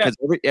 It's funny because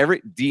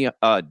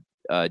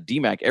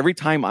Dmac, every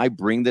time I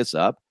bring this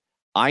up,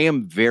 I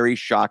am very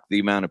shocked the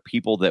amount of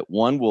people that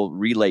will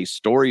relay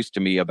stories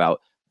to me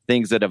about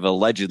things that have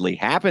allegedly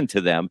happened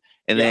to them,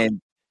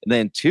 and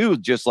then two,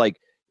 just like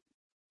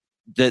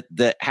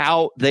the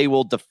how they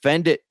will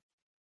defend it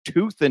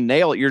tooth and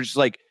nail. You're just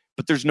like,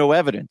 but there's no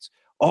evidence.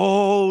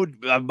 Oh,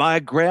 my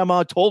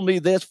grandma told me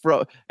this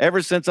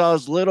ever since I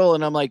was little,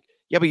 and I'm like,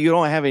 yeah, but you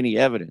don't have any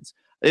evidence.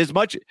 As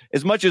much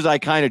as I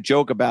kind of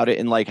joke about it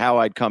and like how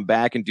I'd come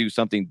back and do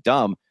something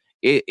dumb,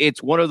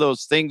 it's one of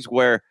those things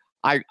where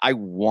I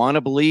want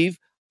to believe.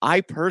 I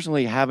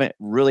personally haven't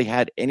really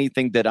had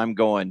anything that I'm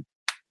going,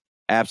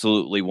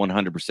 absolutely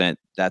 100%,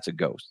 that's a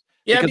ghost.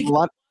 Yeah, because a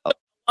lot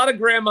of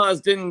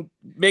grandmas didn't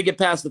make it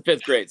past the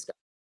 5th grade.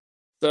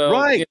 So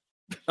right.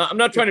 I'm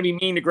not trying to be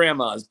mean to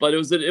grandmas, but it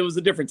was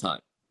a different time.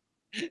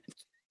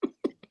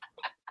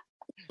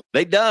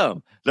 They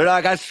dumb. They're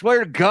like, I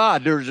swear to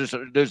God, there's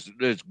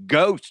this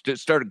ghost that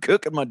started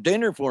cooking my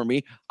dinner for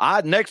me.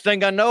 Next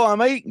thing I know,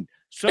 I'm eating.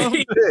 So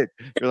good.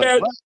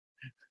 Like,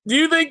 do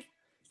you think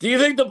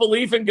the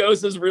belief in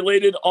ghosts is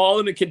related all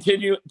in a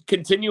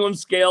continuum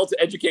scale to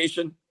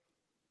education?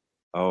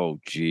 Oh,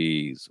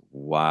 geez.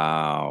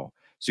 Wow.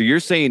 So you're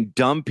saying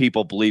dumb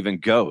people believe in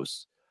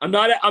ghosts? I'm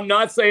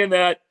not saying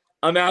that.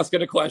 I'm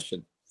asking a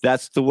question.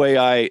 That's the way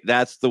I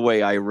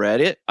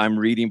read it. I'm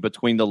reading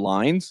between the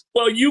lines.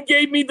 Well, you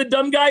gave me the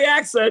dumb guy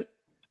accent.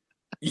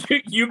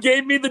 You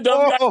gave me the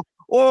dumb guy.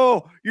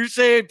 Whoa, you're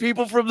saying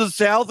people from the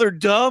South are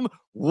dumb?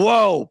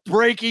 Whoa,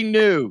 breaking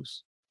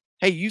news.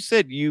 Hey, you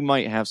said you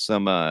might have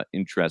some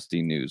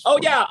interesting news. Oh,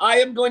 yeah. I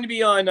am going to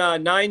be on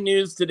 9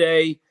 News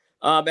today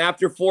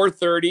after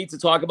 4:30 to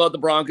talk about the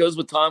Broncos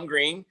with Tom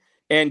Green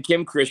and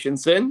Kim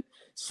Christensen.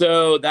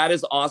 So that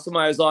is awesome.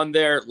 I was on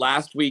there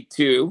last week,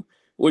 too,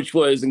 which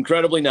was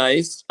incredibly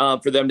nice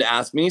for them to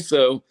ask me.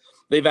 So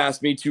they've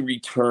asked me to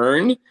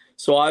return.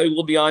 So I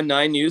will be on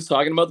 9 News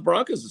talking about the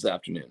Broncos this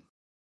afternoon.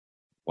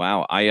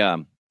 Wow.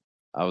 I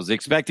was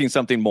expecting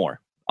something more,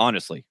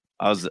 honestly.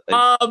 What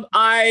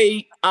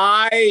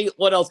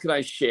else can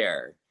I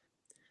share?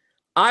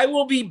 I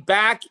will be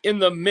back in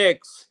the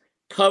mix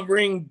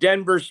covering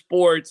Denver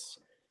sports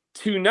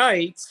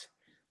tonight,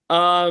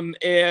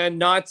 and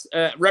not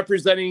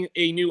representing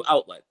a new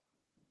outlet.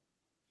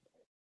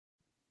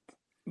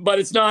 But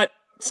it's not,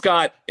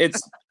 Scott,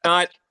 it's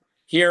not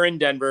here in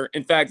Denver.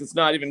 In fact, it's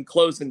not even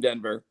close in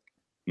Denver.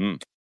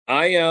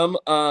 I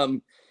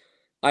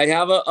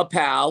have a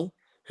pal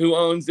who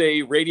owns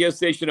a radio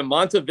station in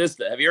Monte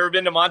Vista. Have you ever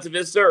been to Monte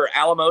Vista or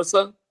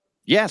Alamosa?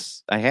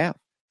 Yes, I have.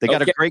 They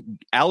got a great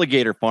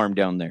alligator farm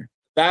down there.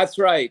 That's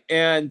right.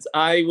 And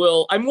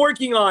I'm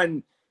working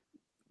on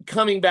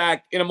coming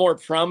back in a more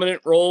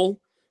prominent role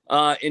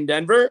in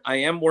Denver. I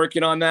am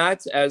working on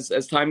that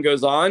as time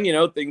goes on.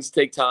 Things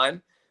take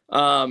time.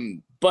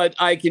 But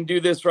I can do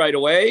this right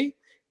away,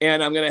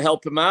 and I'm going to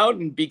help him out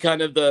and be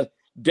kind of the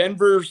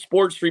Denver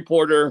sports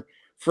reporter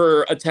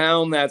for a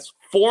town that's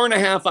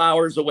 4.5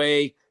 hours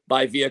away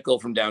by vehicle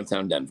from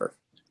downtown Denver.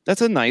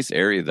 That's a nice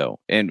area, though.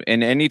 And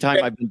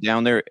anytime I've been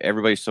down there,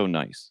 everybody's so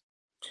nice.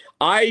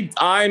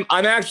 I'm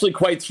actually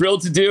quite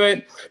thrilled to do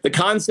it. The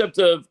concept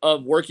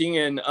of working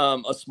in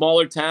a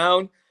smaller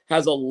town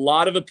has a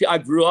lot of appeal. I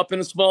grew up in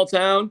a small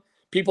town.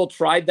 People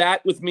tried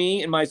that with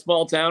me in my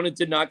small town. It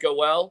did not go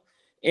well.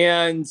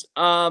 And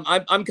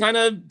I'm kind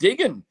of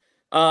digging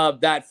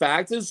that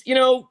fact.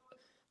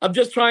 I'm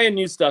just trying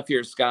new stuff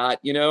here, Scott.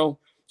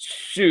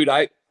 Shoot,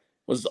 I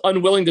was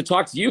unwilling to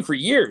talk to you for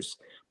years,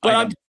 but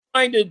I'm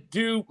trying to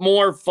do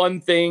more fun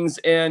things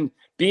and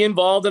be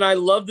involved. And I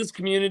love this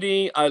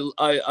community.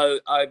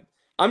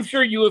 I'm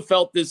sure you have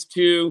felt this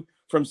too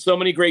from so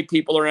many great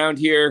people around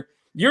here.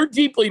 You're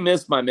deeply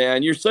missed, my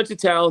man. You're such a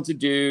talented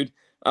dude.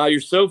 You're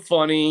so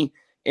funny.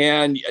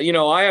 And,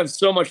 I have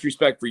so much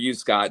respect for you,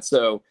 Scott.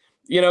 So,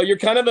 you're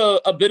kind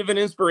of a bit of an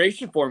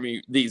inspiration for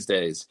me these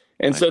days.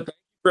 And so thank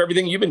you for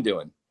everything you've been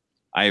doing.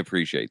 I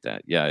appreciate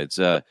that. Yeah, it's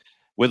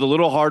with a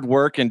little hard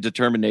work and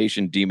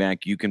determination, Dmac,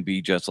 you can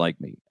be just like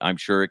me. I'm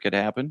sure it could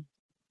happen.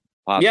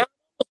 Possibly. Yeah,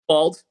 I'm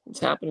bald. It's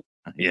happening.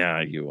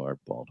 Yeah, you are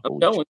bald.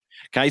 Can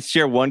I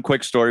share one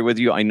quick story with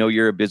you? I know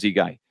you're a busy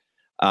guy.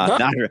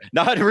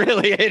 Not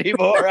really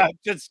anymore. I'm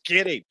just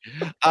kidding.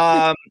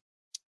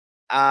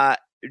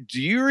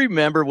 do you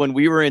remember when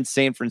we were in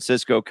San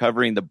Francisco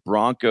covering the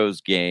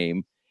Broncos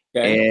game?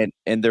 Okay.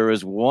 And there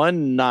was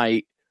one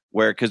night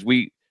where, because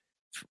we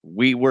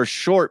were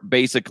short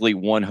basically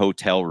one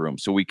hotel room,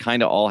 so we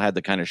kind of all had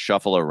to kind of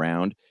shuffle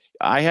around.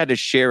 I had to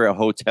share a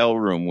hotel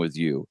room with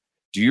you.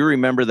 Do you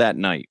remember that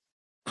night?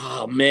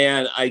 Oh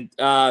man,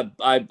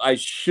 I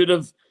should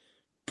have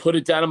put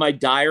it down in my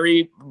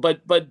diary,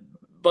 but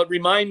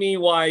remind me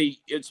why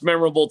it's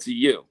memorable to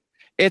you.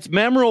 It's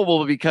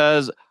memorable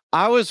because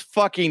I was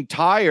fucking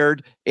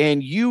tired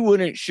and you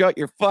wouldn't shut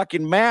your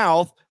fucking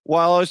mouth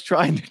while I was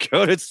trying to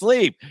go to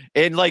sleep.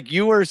 And like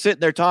you were sitting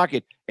there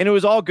talking, and it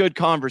was all good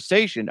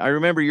conversation. I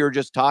remember you were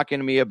just talking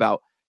to me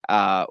about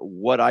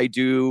what I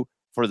do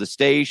for the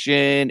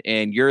station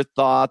and your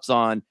thoughts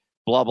on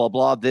blah, blah,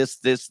 blah, this,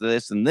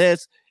 and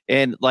this.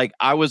 And like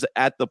I was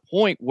at the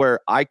point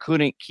where I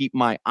couldn't keep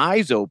my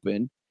eyes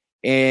open,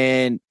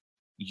 and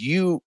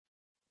you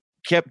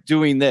kept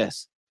doing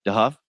this.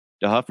 DeHuff,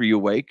 are you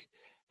awake?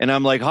 And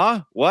I'm like,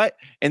 huh? What?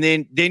 And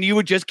then you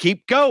would just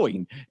keep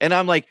going. And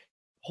I'm like,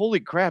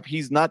 holy crap,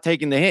 he's not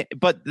taking the hint.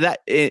 But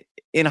that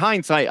in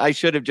hindsight, I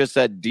should have just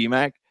said,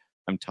 Dmac,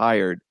 I'm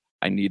tired.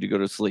 I need to go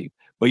to sleep.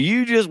 But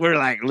you just were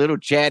like little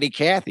chatty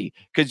Cathy,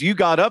 because you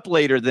got up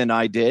later than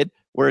I did,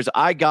 whereas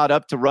I got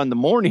up to run the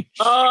morning.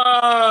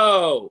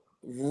 Oh,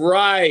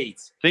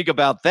 right. Think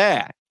about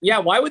that. Yeah,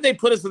 why would they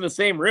put us in the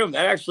same room?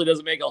 That actually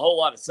doesn't make a whole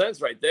lot of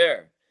sense right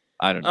there.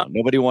 I don't know.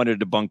 Nobody wanted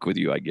to bunk with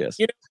you, I guess.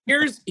 You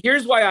know,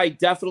 here's why I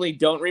definitely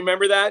don't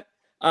remember that.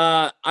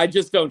 I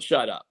just don't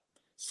shut up.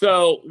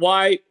 So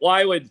why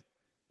would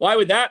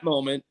that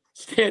moment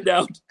stand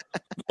out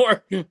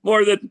more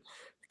than?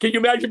 Can you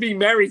imagine being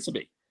married to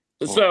me?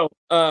 So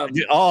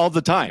all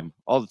the time.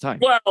 Well,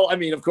 I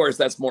mean, of course,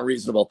 that's more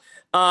reasonable.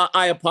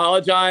 I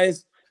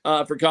apologize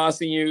for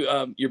costing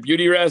you your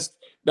beauty rest.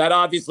 That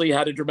obviously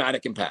had a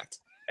dramatic impact.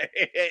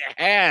 It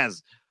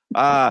has.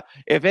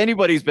 If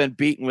anybody's been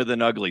beaten with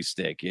an ugly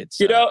stick, it's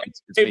it's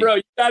hey, me. bro,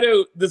 you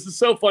gotta. This is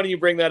so funny you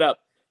bring that up.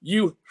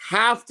 You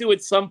have to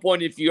at some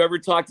point, if you ever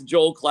talk to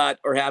Joel Klatt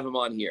or have him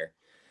on here.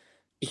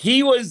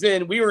 We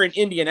were in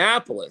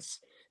Indianapolis,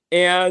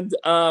 and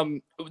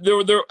I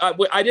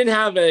didn't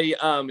have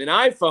an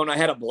iPhone. I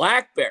had a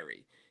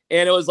BlackBerry,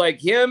 and it was like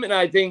him and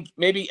I think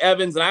maybe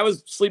Evans, and I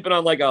was sleeping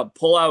on like a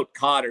pull-out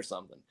cot or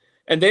something,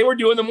 and they were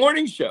doing the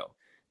morning show,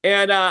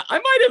 and I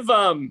might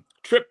have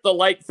tripped the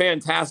light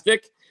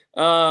fantastic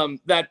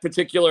that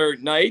particular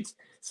night.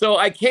 So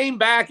I came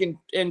back,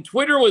 and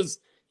Twitter was,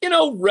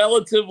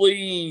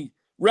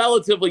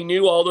 relatively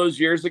new all those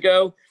years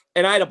ago.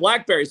 And I had a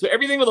BlackBerry. So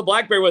everything with a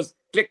BlackBerry was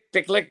click,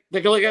 click, click,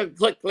 click, click,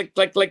 click, click,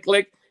 click, click,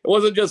 click. It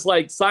wasn't just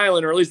like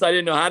silent, or at least I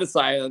didn't know how to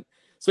silent.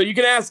 So you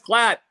can ask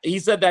Klatt. He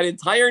said that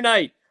entire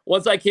night,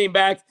 once I came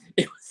back,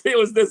 it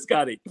was this,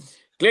 Scotty.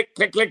 Click,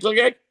 click, click, click,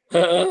 click.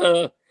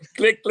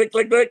 Click, click,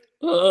 click, click.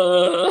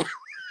 Like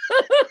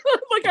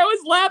I was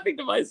laughing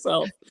to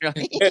myself.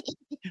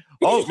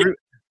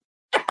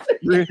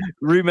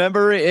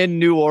 Remember in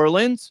New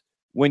Orleans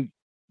when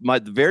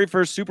the very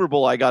first Super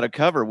Bowl I got to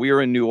cover, we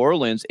were in New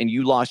Orleans and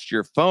you lost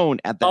your phone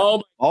at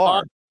that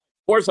bar. Of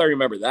course I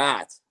remember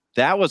that.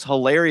 That was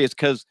hilarious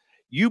because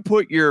you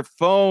put your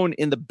phone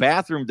in the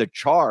bathroom to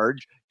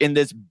charge in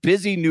this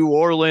busy New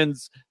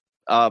Orleans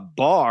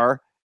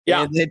bar.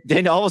 Yeah. And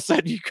then all of a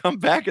sudden you come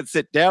back and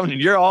sit down and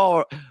you're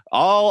all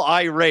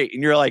irate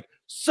and you're like,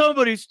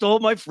 somebody stole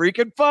my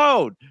freaking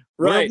phone.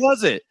 Right. Where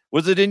was it?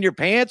 Was it in your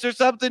pants or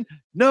something?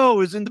 No, it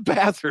was in the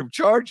bathroom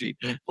charging.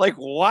 Like,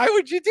 why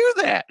would you do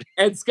that?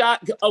 And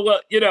Scott,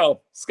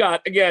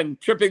 Scott, again,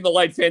 tripping the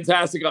light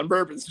fantastic on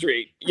Bourbon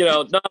Street.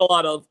 Not a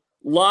lot of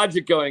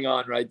logic going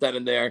on right then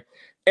and there.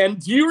 And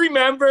do you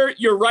remember,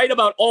 you're right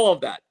about all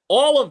of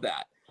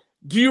that.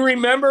 Do you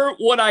remember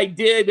what I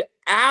did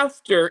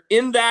after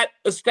in that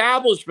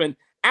establishment,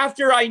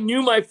 after I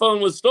knew my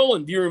phone was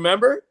stolen? Do you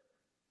remember?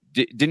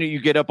 Didn't you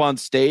get up on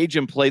stage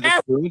and play the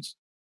spoons?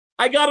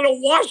 I got on a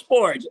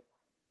washboard.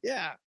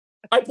 Yeah.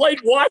 I played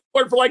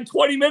washboard for like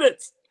 20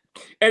 minutes.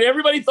 And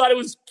everybody thought it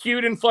was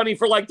cute and funny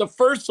for like the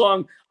first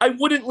song. I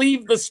wouldn't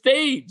leave the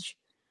stage.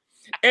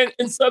 And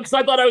so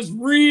I thought I was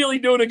really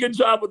doing a good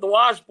job with the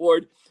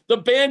washboard. The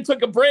band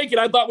took a break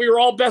and I thought we were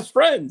all best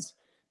friends.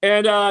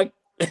 And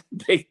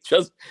they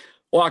just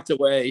walked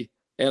away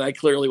and I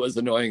clearly was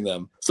annoying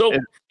them. So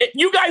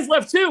you guys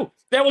left too.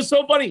 That was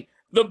so funny.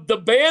 The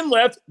band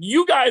left.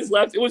 You guys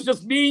left. It was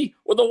just me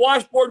with a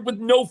washboard with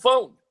no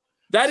phone.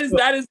 That is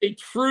a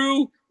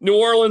true New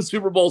Orleans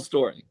Super Bowl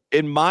story.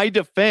 In my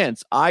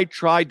defense, I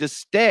tried to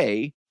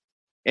stay,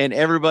 and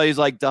everybody's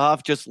like,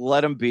 Duff, just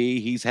let him be.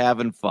 He's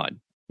having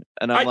fun.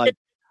 And I was like,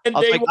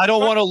 I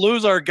don't want to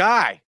lose our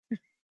guy.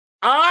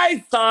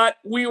 I thought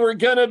we were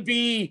going to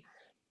be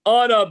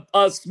on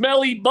a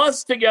smelly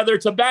bus together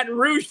to Baton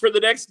Rouge for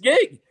the next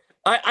gig.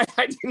 I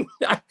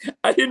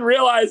didn't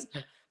realize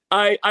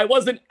I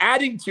wasn't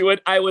adding to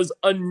it. I was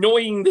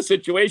annoying the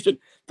situation.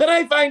 Then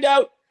I find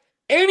out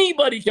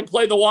anybody can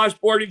play the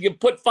washboard. You can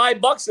put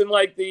 $5 in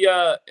like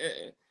the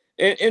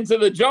into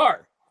the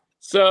jar.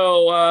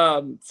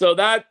 So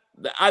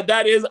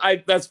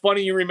That's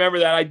funny you remember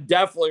that. I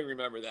definitely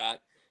remember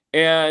that.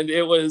 And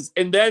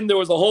then there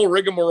was a whole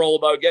rigmarole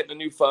about getting a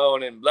new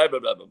phone and blah, blah,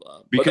 blah, blah,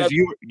 blah. Because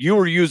you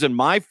were using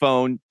my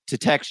phone to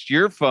text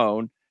your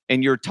phone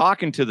and you're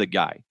talking to the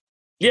guy.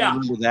 Yeah. You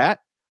remember that?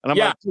 And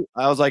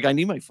I was like, I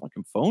need my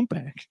fucking phone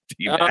back.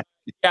 Yeah,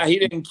 he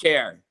didn't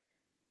care.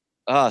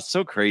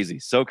 So crazy.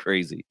 So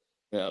crazy.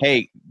 Yeah.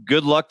 Hey,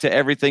 good luck to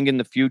everything in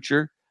the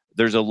future.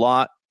 There's a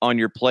lot on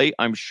your plate,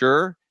 I'm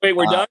sure. Wait,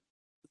 we're done?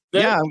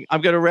 Yeah,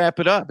 I'm going to wrap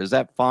it up. Is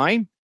that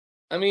fine?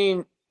 I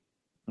mean,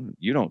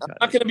 you don't. I'm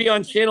not going to be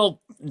on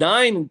channel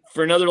 9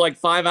 for another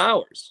 5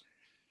 hours.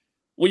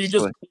 Will you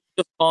just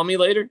call me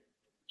later?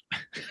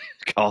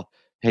 Call.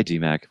 Hey,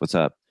 Dmac, what's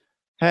up?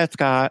 Hey,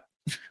 Scott,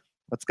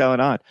 what's going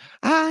on?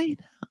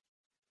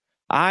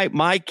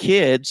 My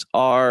kids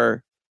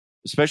are,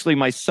 especially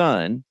my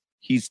son.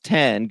 He's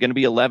 10, going to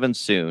be 11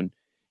 soon,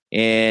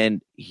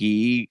 and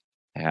he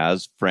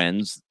has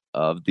friends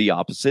of the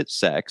opposite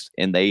sex,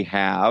 and they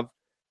have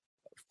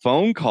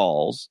phone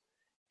calls,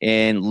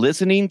 and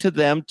listening to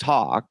them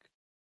talk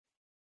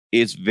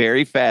is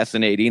very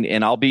fascinating.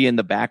 And I'll be in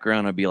the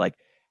background and be like,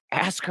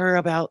 ask her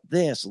about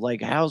this.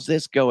 Like, how's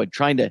this going?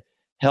 Trying to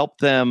help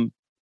them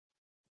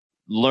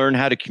learn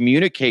how to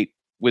communicate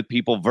with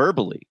people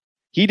verbally.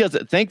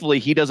 Thankfully,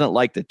 he doesn't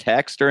like to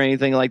text or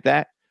anything like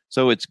that.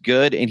 So it's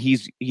good. And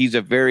he's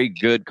a very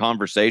good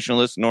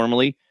conversationalist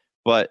normally,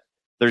 but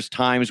there's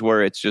times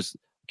where it's just,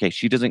 okay,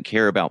 she doesn't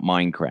care about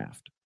Minecraft.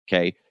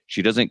 Okay.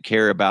 She doesn't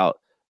care about,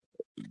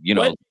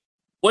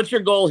 What's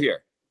your goal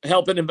here?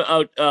 Helping him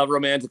out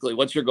romantically.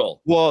 What's your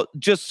goal? Well,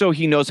 just so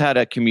he knows how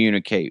to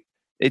communicate.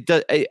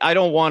 I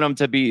don't want him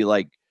to be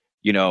like,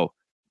 you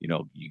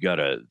got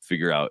to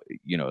figure out,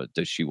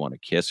 does she want to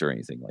kiss or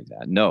anything like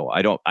that? No,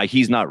 I don't.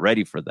 He's not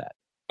ready for that.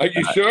 Are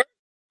you sure?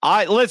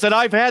 Listen,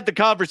 I've had the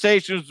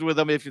conversations with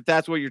him, if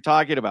that's what you're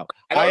talking about.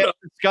 I have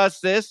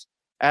discussed this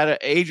at an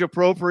age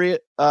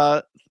appropriate,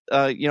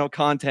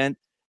 content.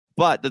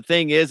 But the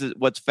thing is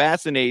what's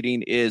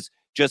fascinating is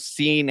just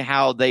seeing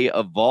how they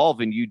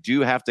evolve, and you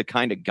do have to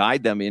kind of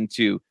guide them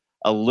into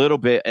a little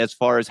bit as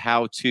far as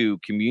how to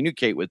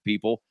communicate with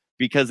people,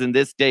 because in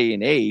this day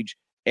and age,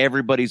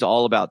 everybody's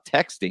all about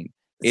texting.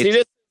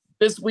 See,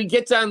 we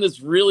get down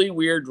this really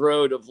weird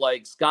road of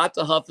Scott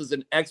DeHuff is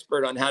an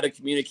expert on how to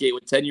communicate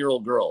with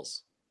 10-year-old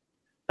girls.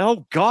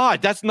 Oh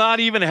God, that's not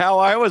even how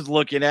I was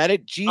looking at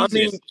it. Jesus. I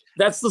mean,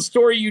 that's the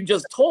story you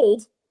just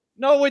told.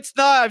 No, it's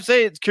not. I'm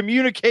saying it's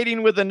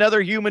communicating with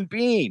another human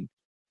being.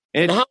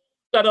 And how is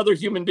that other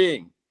human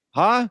being?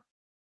 Huh?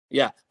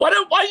 Yeah. Why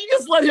don't you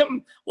just let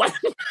him? Why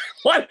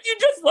don't you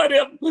just let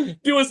him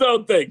do his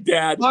own thing,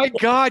 Dad? My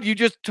God, you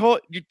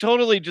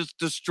totally just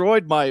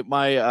destroyed my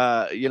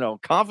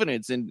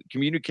confidence in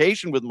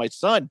communication with my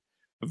son.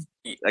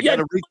 I got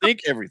to rethink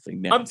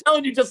everything now. I'm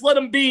telling you, just let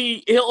him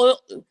be.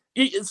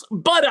 He's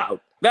butt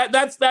out.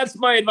 That's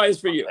my advice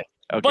for you.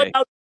 Okay. Butt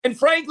out. And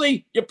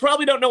frankly, you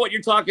probably don't know what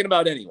you're talking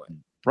about anyway.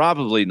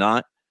 Probably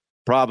not.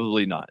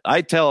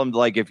 I tell him,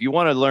 if you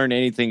want to learn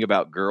anything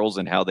about girls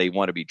and how they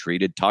want to be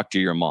treated, talk to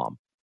your mom.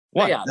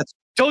 What? Yeah.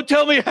 Don't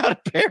tell me how to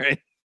parent.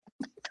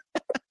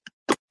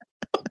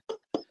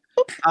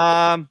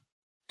 So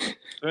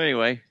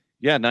anyway,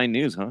 9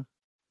 News, huh?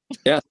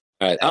 Yeah.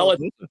 All right.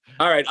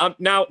 All right. I'm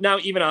now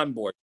even on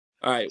board.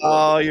 All right.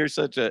 Well, you're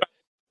such a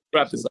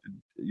wrap this up.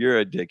 You're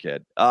a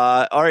dickhead.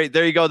 All right,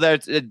 there you go.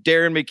 That's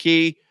Darren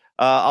McKee,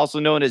 also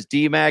known as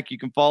Dmac. You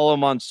can follow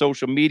him on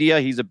social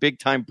media. He's a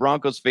big-time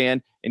Broncos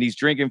fan, and he's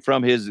drinking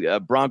from his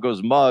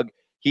Broncos mug.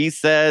 He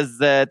says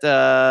that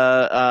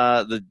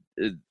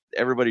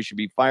everybody should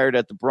be fired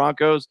at the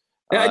Broncos.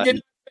 I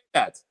didn't say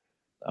that.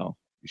 Oh,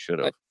 you should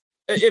have.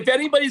 If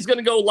anybody's going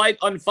to go light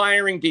on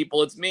firing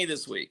people, it's me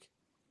this week.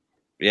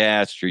 Yeah,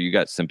 that's true. You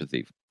got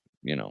sympathy.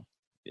 Yeah,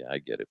 I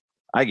get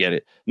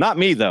it. Not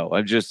me, though.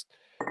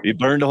 You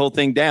burned the whole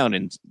thing down.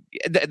 And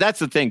that's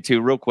the thing,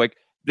 too, real quick.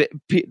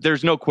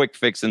 There's no quick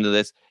fix into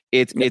this.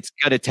 It's going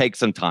to take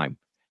some time.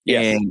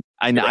 Yes.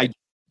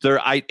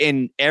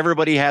 And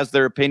everybody has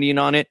their opinion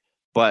on it.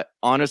 But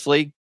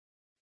honestly,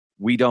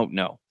 we don't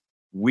know.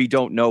 We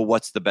don't know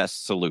what's the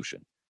best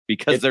solution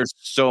because there's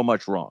so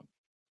much wrong.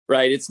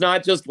 Right. It's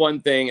not just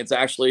one thing. It's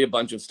actually a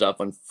bunch of stuff,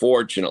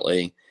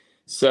 unfortunately.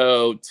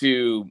 So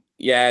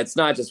it's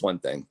not just one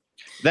thing.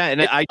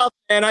 And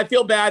I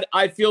feel bad.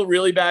 I feel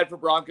really bad for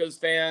Broncos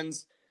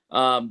fans.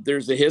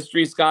 There's a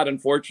history, Scott,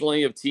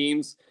 unfortunately, of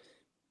teams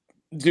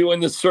doing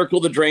the circle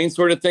the drain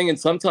sort of thing. And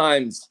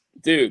sometimes,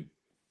 dude,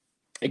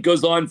 it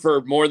goes on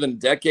for more than a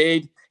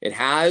decade. It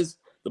has.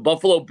 The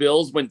Buffalo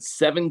Bills went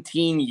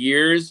 17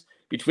 years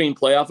between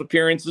playoff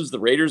appearances. The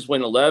Raiders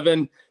went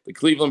 11. The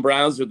Cleveland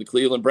Browns are the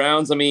Cleveland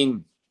Browns. I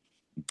mean,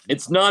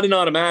 it's not an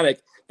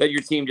automatic that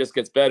your team just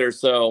gets better.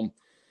 So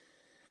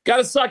got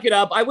to suck it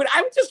up. I would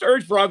just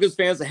urge Broncos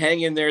fans to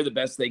hang in there the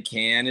best they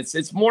can.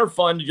 It's more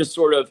fun to just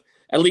sort of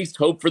at least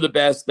hope for the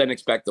best than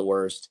expect the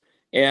worst.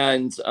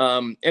 And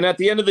at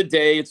the end of the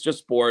day, it's just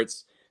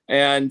sports.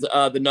 And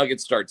the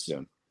Nuggets start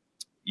soon.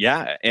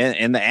 Yeah,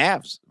 and the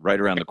Avs right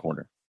around the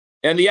corner.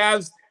 And the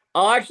Avs,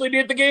 I'll actually be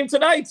at the game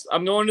tonight.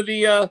 I'm going to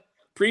the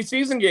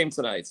preseason game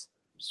tonight.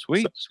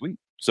 Sweet.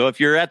 So if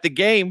you're at the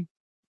game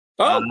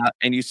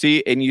and you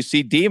see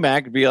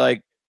Dmac, be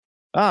like,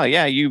 oh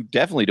yeah, you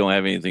definitely don't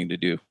have anything to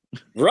do.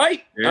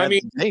 Right. I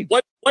mean,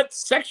 what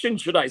section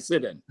should I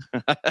sit in?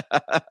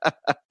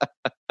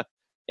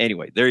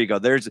 Anyway, there you go.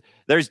 There's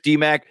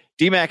Dmac.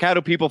 Dmac, how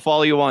do people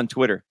follow you on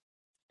Twitter?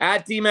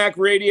 At Dmac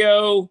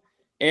Radio,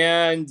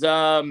 and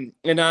I'm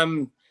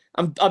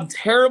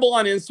terrible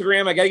on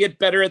Instagram. I got to get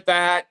better at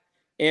that.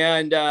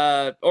 And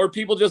or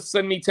people just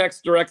send me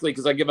text directly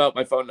because I give out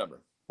my phone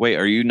number. Wait,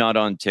 are you not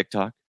on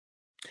TikTok?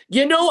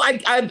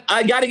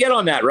 I got to get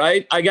on that,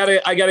 right? I got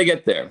to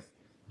get there.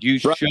 You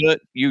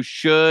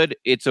should.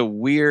 It's a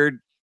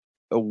weird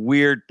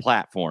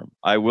platform.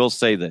 I will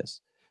say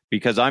this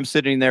because I'm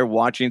sitting there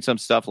watching some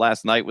stuff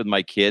last night with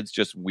my kids,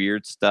 just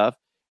weird stuff.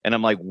 And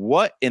I'm like,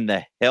 what in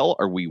the hell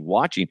are we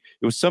watching?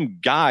 It was some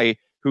guy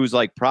who's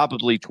like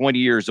probably 20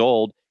 years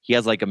old. He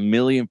has like 1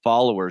 million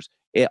followers.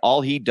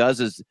 All he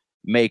does is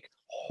make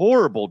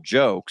horrible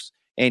jokes.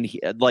 And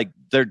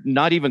they're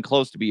not even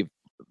close to be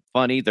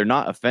funny. They're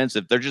not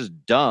offensive. They're just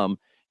dumb.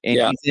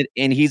 And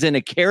he's in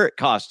a carrot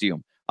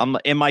costume.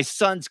 And my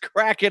son's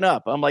cracking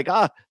up. I'm like,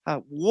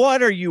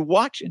 what are you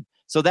watching?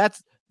 So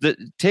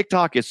the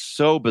TikTok is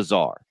so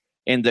bizarre.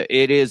 And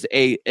it is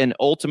an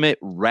ultimate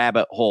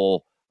rabbit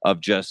hole of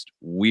just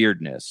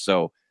weirdness.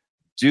 So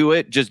do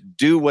it. Just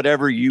do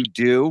whatever you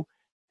do,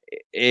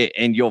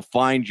 and you'll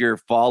find your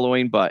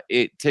following. But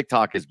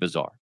TikTok is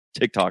bizarre.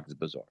 TikTok is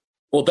bizarre.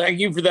 Well, thank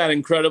you for that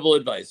incredible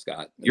advice,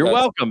 Scott. You're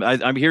welcome.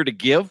 I'm here to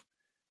give.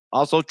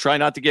 Also, try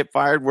not to get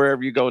fired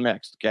wherever you go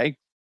next. Okay.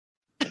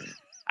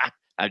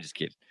 I'm just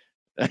kidding.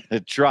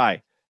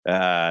 Try.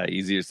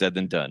 Easier said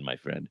than done, my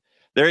friend.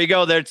 There you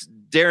go. There's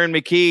Darren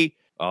McKee.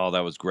 Oh, that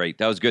was great.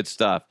 That was good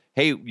stuff.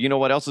 Hey, you know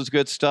what else is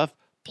good stuff?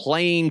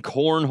 Playing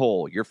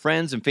cornhole. Your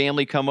friends and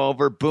family come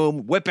over,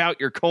 boom, whip out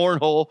your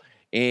cornhole,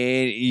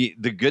 and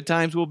the good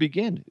times will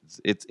begin.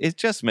 It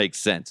just makes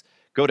sense.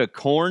 Go to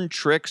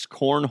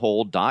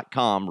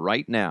corntrickscornhole.com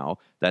right now.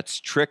 That's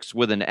tricks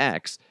with an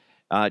X.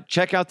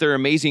 Check out their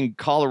amazing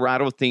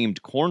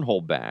Colorado-themed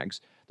cornhole bags.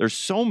 There's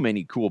so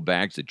many cool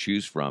bags to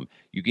choose from.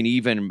 You can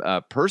even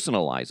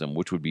personalize them,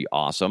 which would be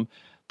awesome.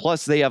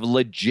 Plus, they have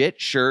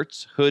legit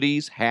shirts,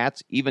 hoodies,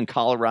 hats, even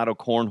Colorado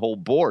cornhole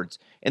boards.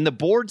 And the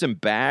boards and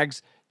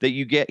bags that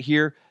you get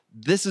here,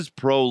 this is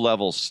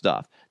pro-level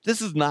stuff.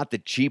 This is not the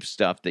cheap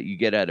stuff that you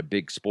get at a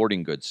big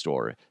sporting goods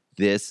store.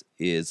 This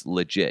is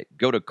legit.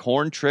 Go to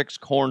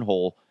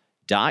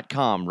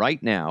corntrickscornhole.com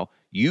right now.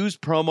 Use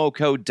promo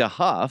code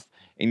DeHuff,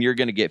 and you're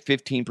going to get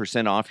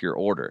 15% off your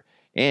order.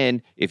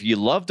 And if you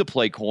love to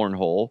play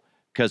cornhole,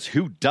 because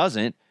who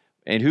doesn't,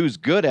 and who's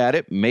good at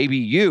it, maybe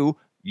you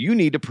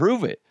need to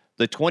prove it.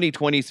 The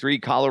 2023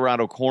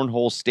 Colorado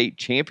Cornhole State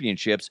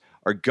Championships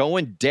are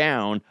going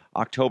down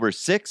October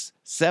 6th,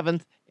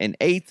 7th, and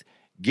 8th.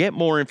 Get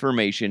more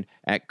information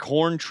at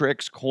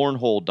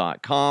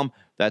corntrickscornhole.com.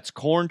 That's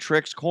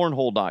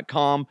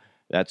corntrickscornhole.com.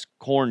 That's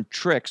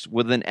corntricks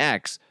with an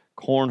X,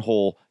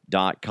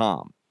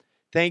 cornhole.com.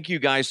 Thank you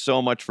guys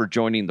so much for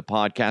joining the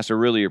podcast. I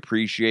really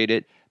appreciate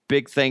it.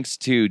 Big thanks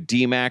to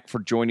Dmac for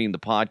joining the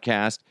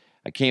podcast.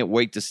 I can't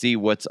wait to see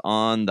what's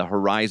on the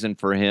horizon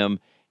for him.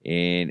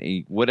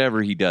 And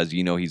whatever he does,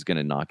 he's going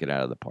to knock it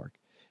out of the park.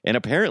 And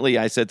apparently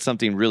I said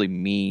something really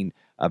mean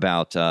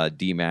about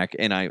Dmac.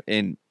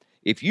 And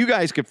if you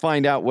guys could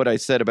find out what I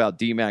said about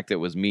Dmac that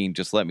was mean,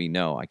 just let me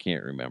know. I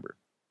can't remember.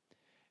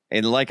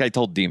 And like I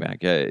told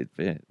Dmac,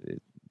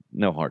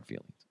 no hard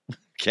feelings.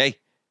 Okay?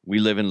 We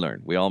live and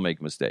learn. We all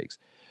make mistakes.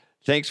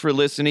 Thanks for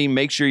listening.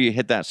 Make sure you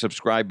hit that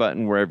subscribe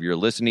button wherever you're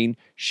listening.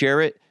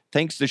 Share it.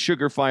 Thanks to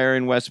Sugar Fire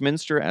in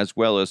Westminster, as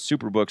well as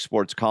Superbook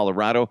Sports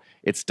Colorado.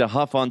 It's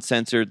DeHuff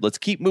Uncensored. Let's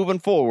keep moving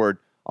forward.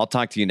 I'll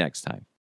talk to you next time.